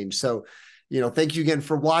doesn't change. So, thank you again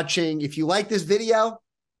for watching. If you like this video,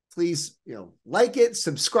 please, like it,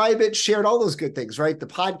 subscribe it, share it, all those good things, right? The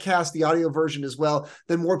podcast, the audio version as well.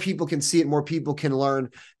 Then more people can see it, more people can learn.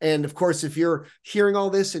 And of course, if you're hearing all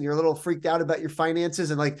this and you're a little freaked out about your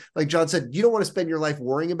finances, and like John said, you don't want to spend your life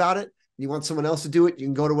worrying about it, and you want someone else to do it, you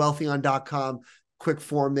can go to wealthyon.com, quick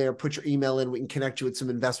form there, put your email in. We can connect you with some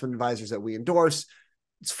investment advisors that we endorse.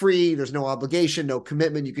 It's free. There's no obligation, no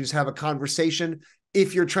commitment. You can just have a conversation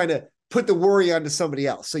if you're trying to put the worry onto somebody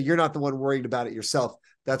else, so you're not the one worried about it yourself.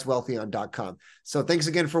 That's wealthyon.com. So thanks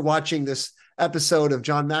again for watching this episode of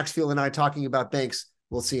John Maxfield and I talking about banks.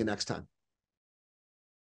 We'll see you next time.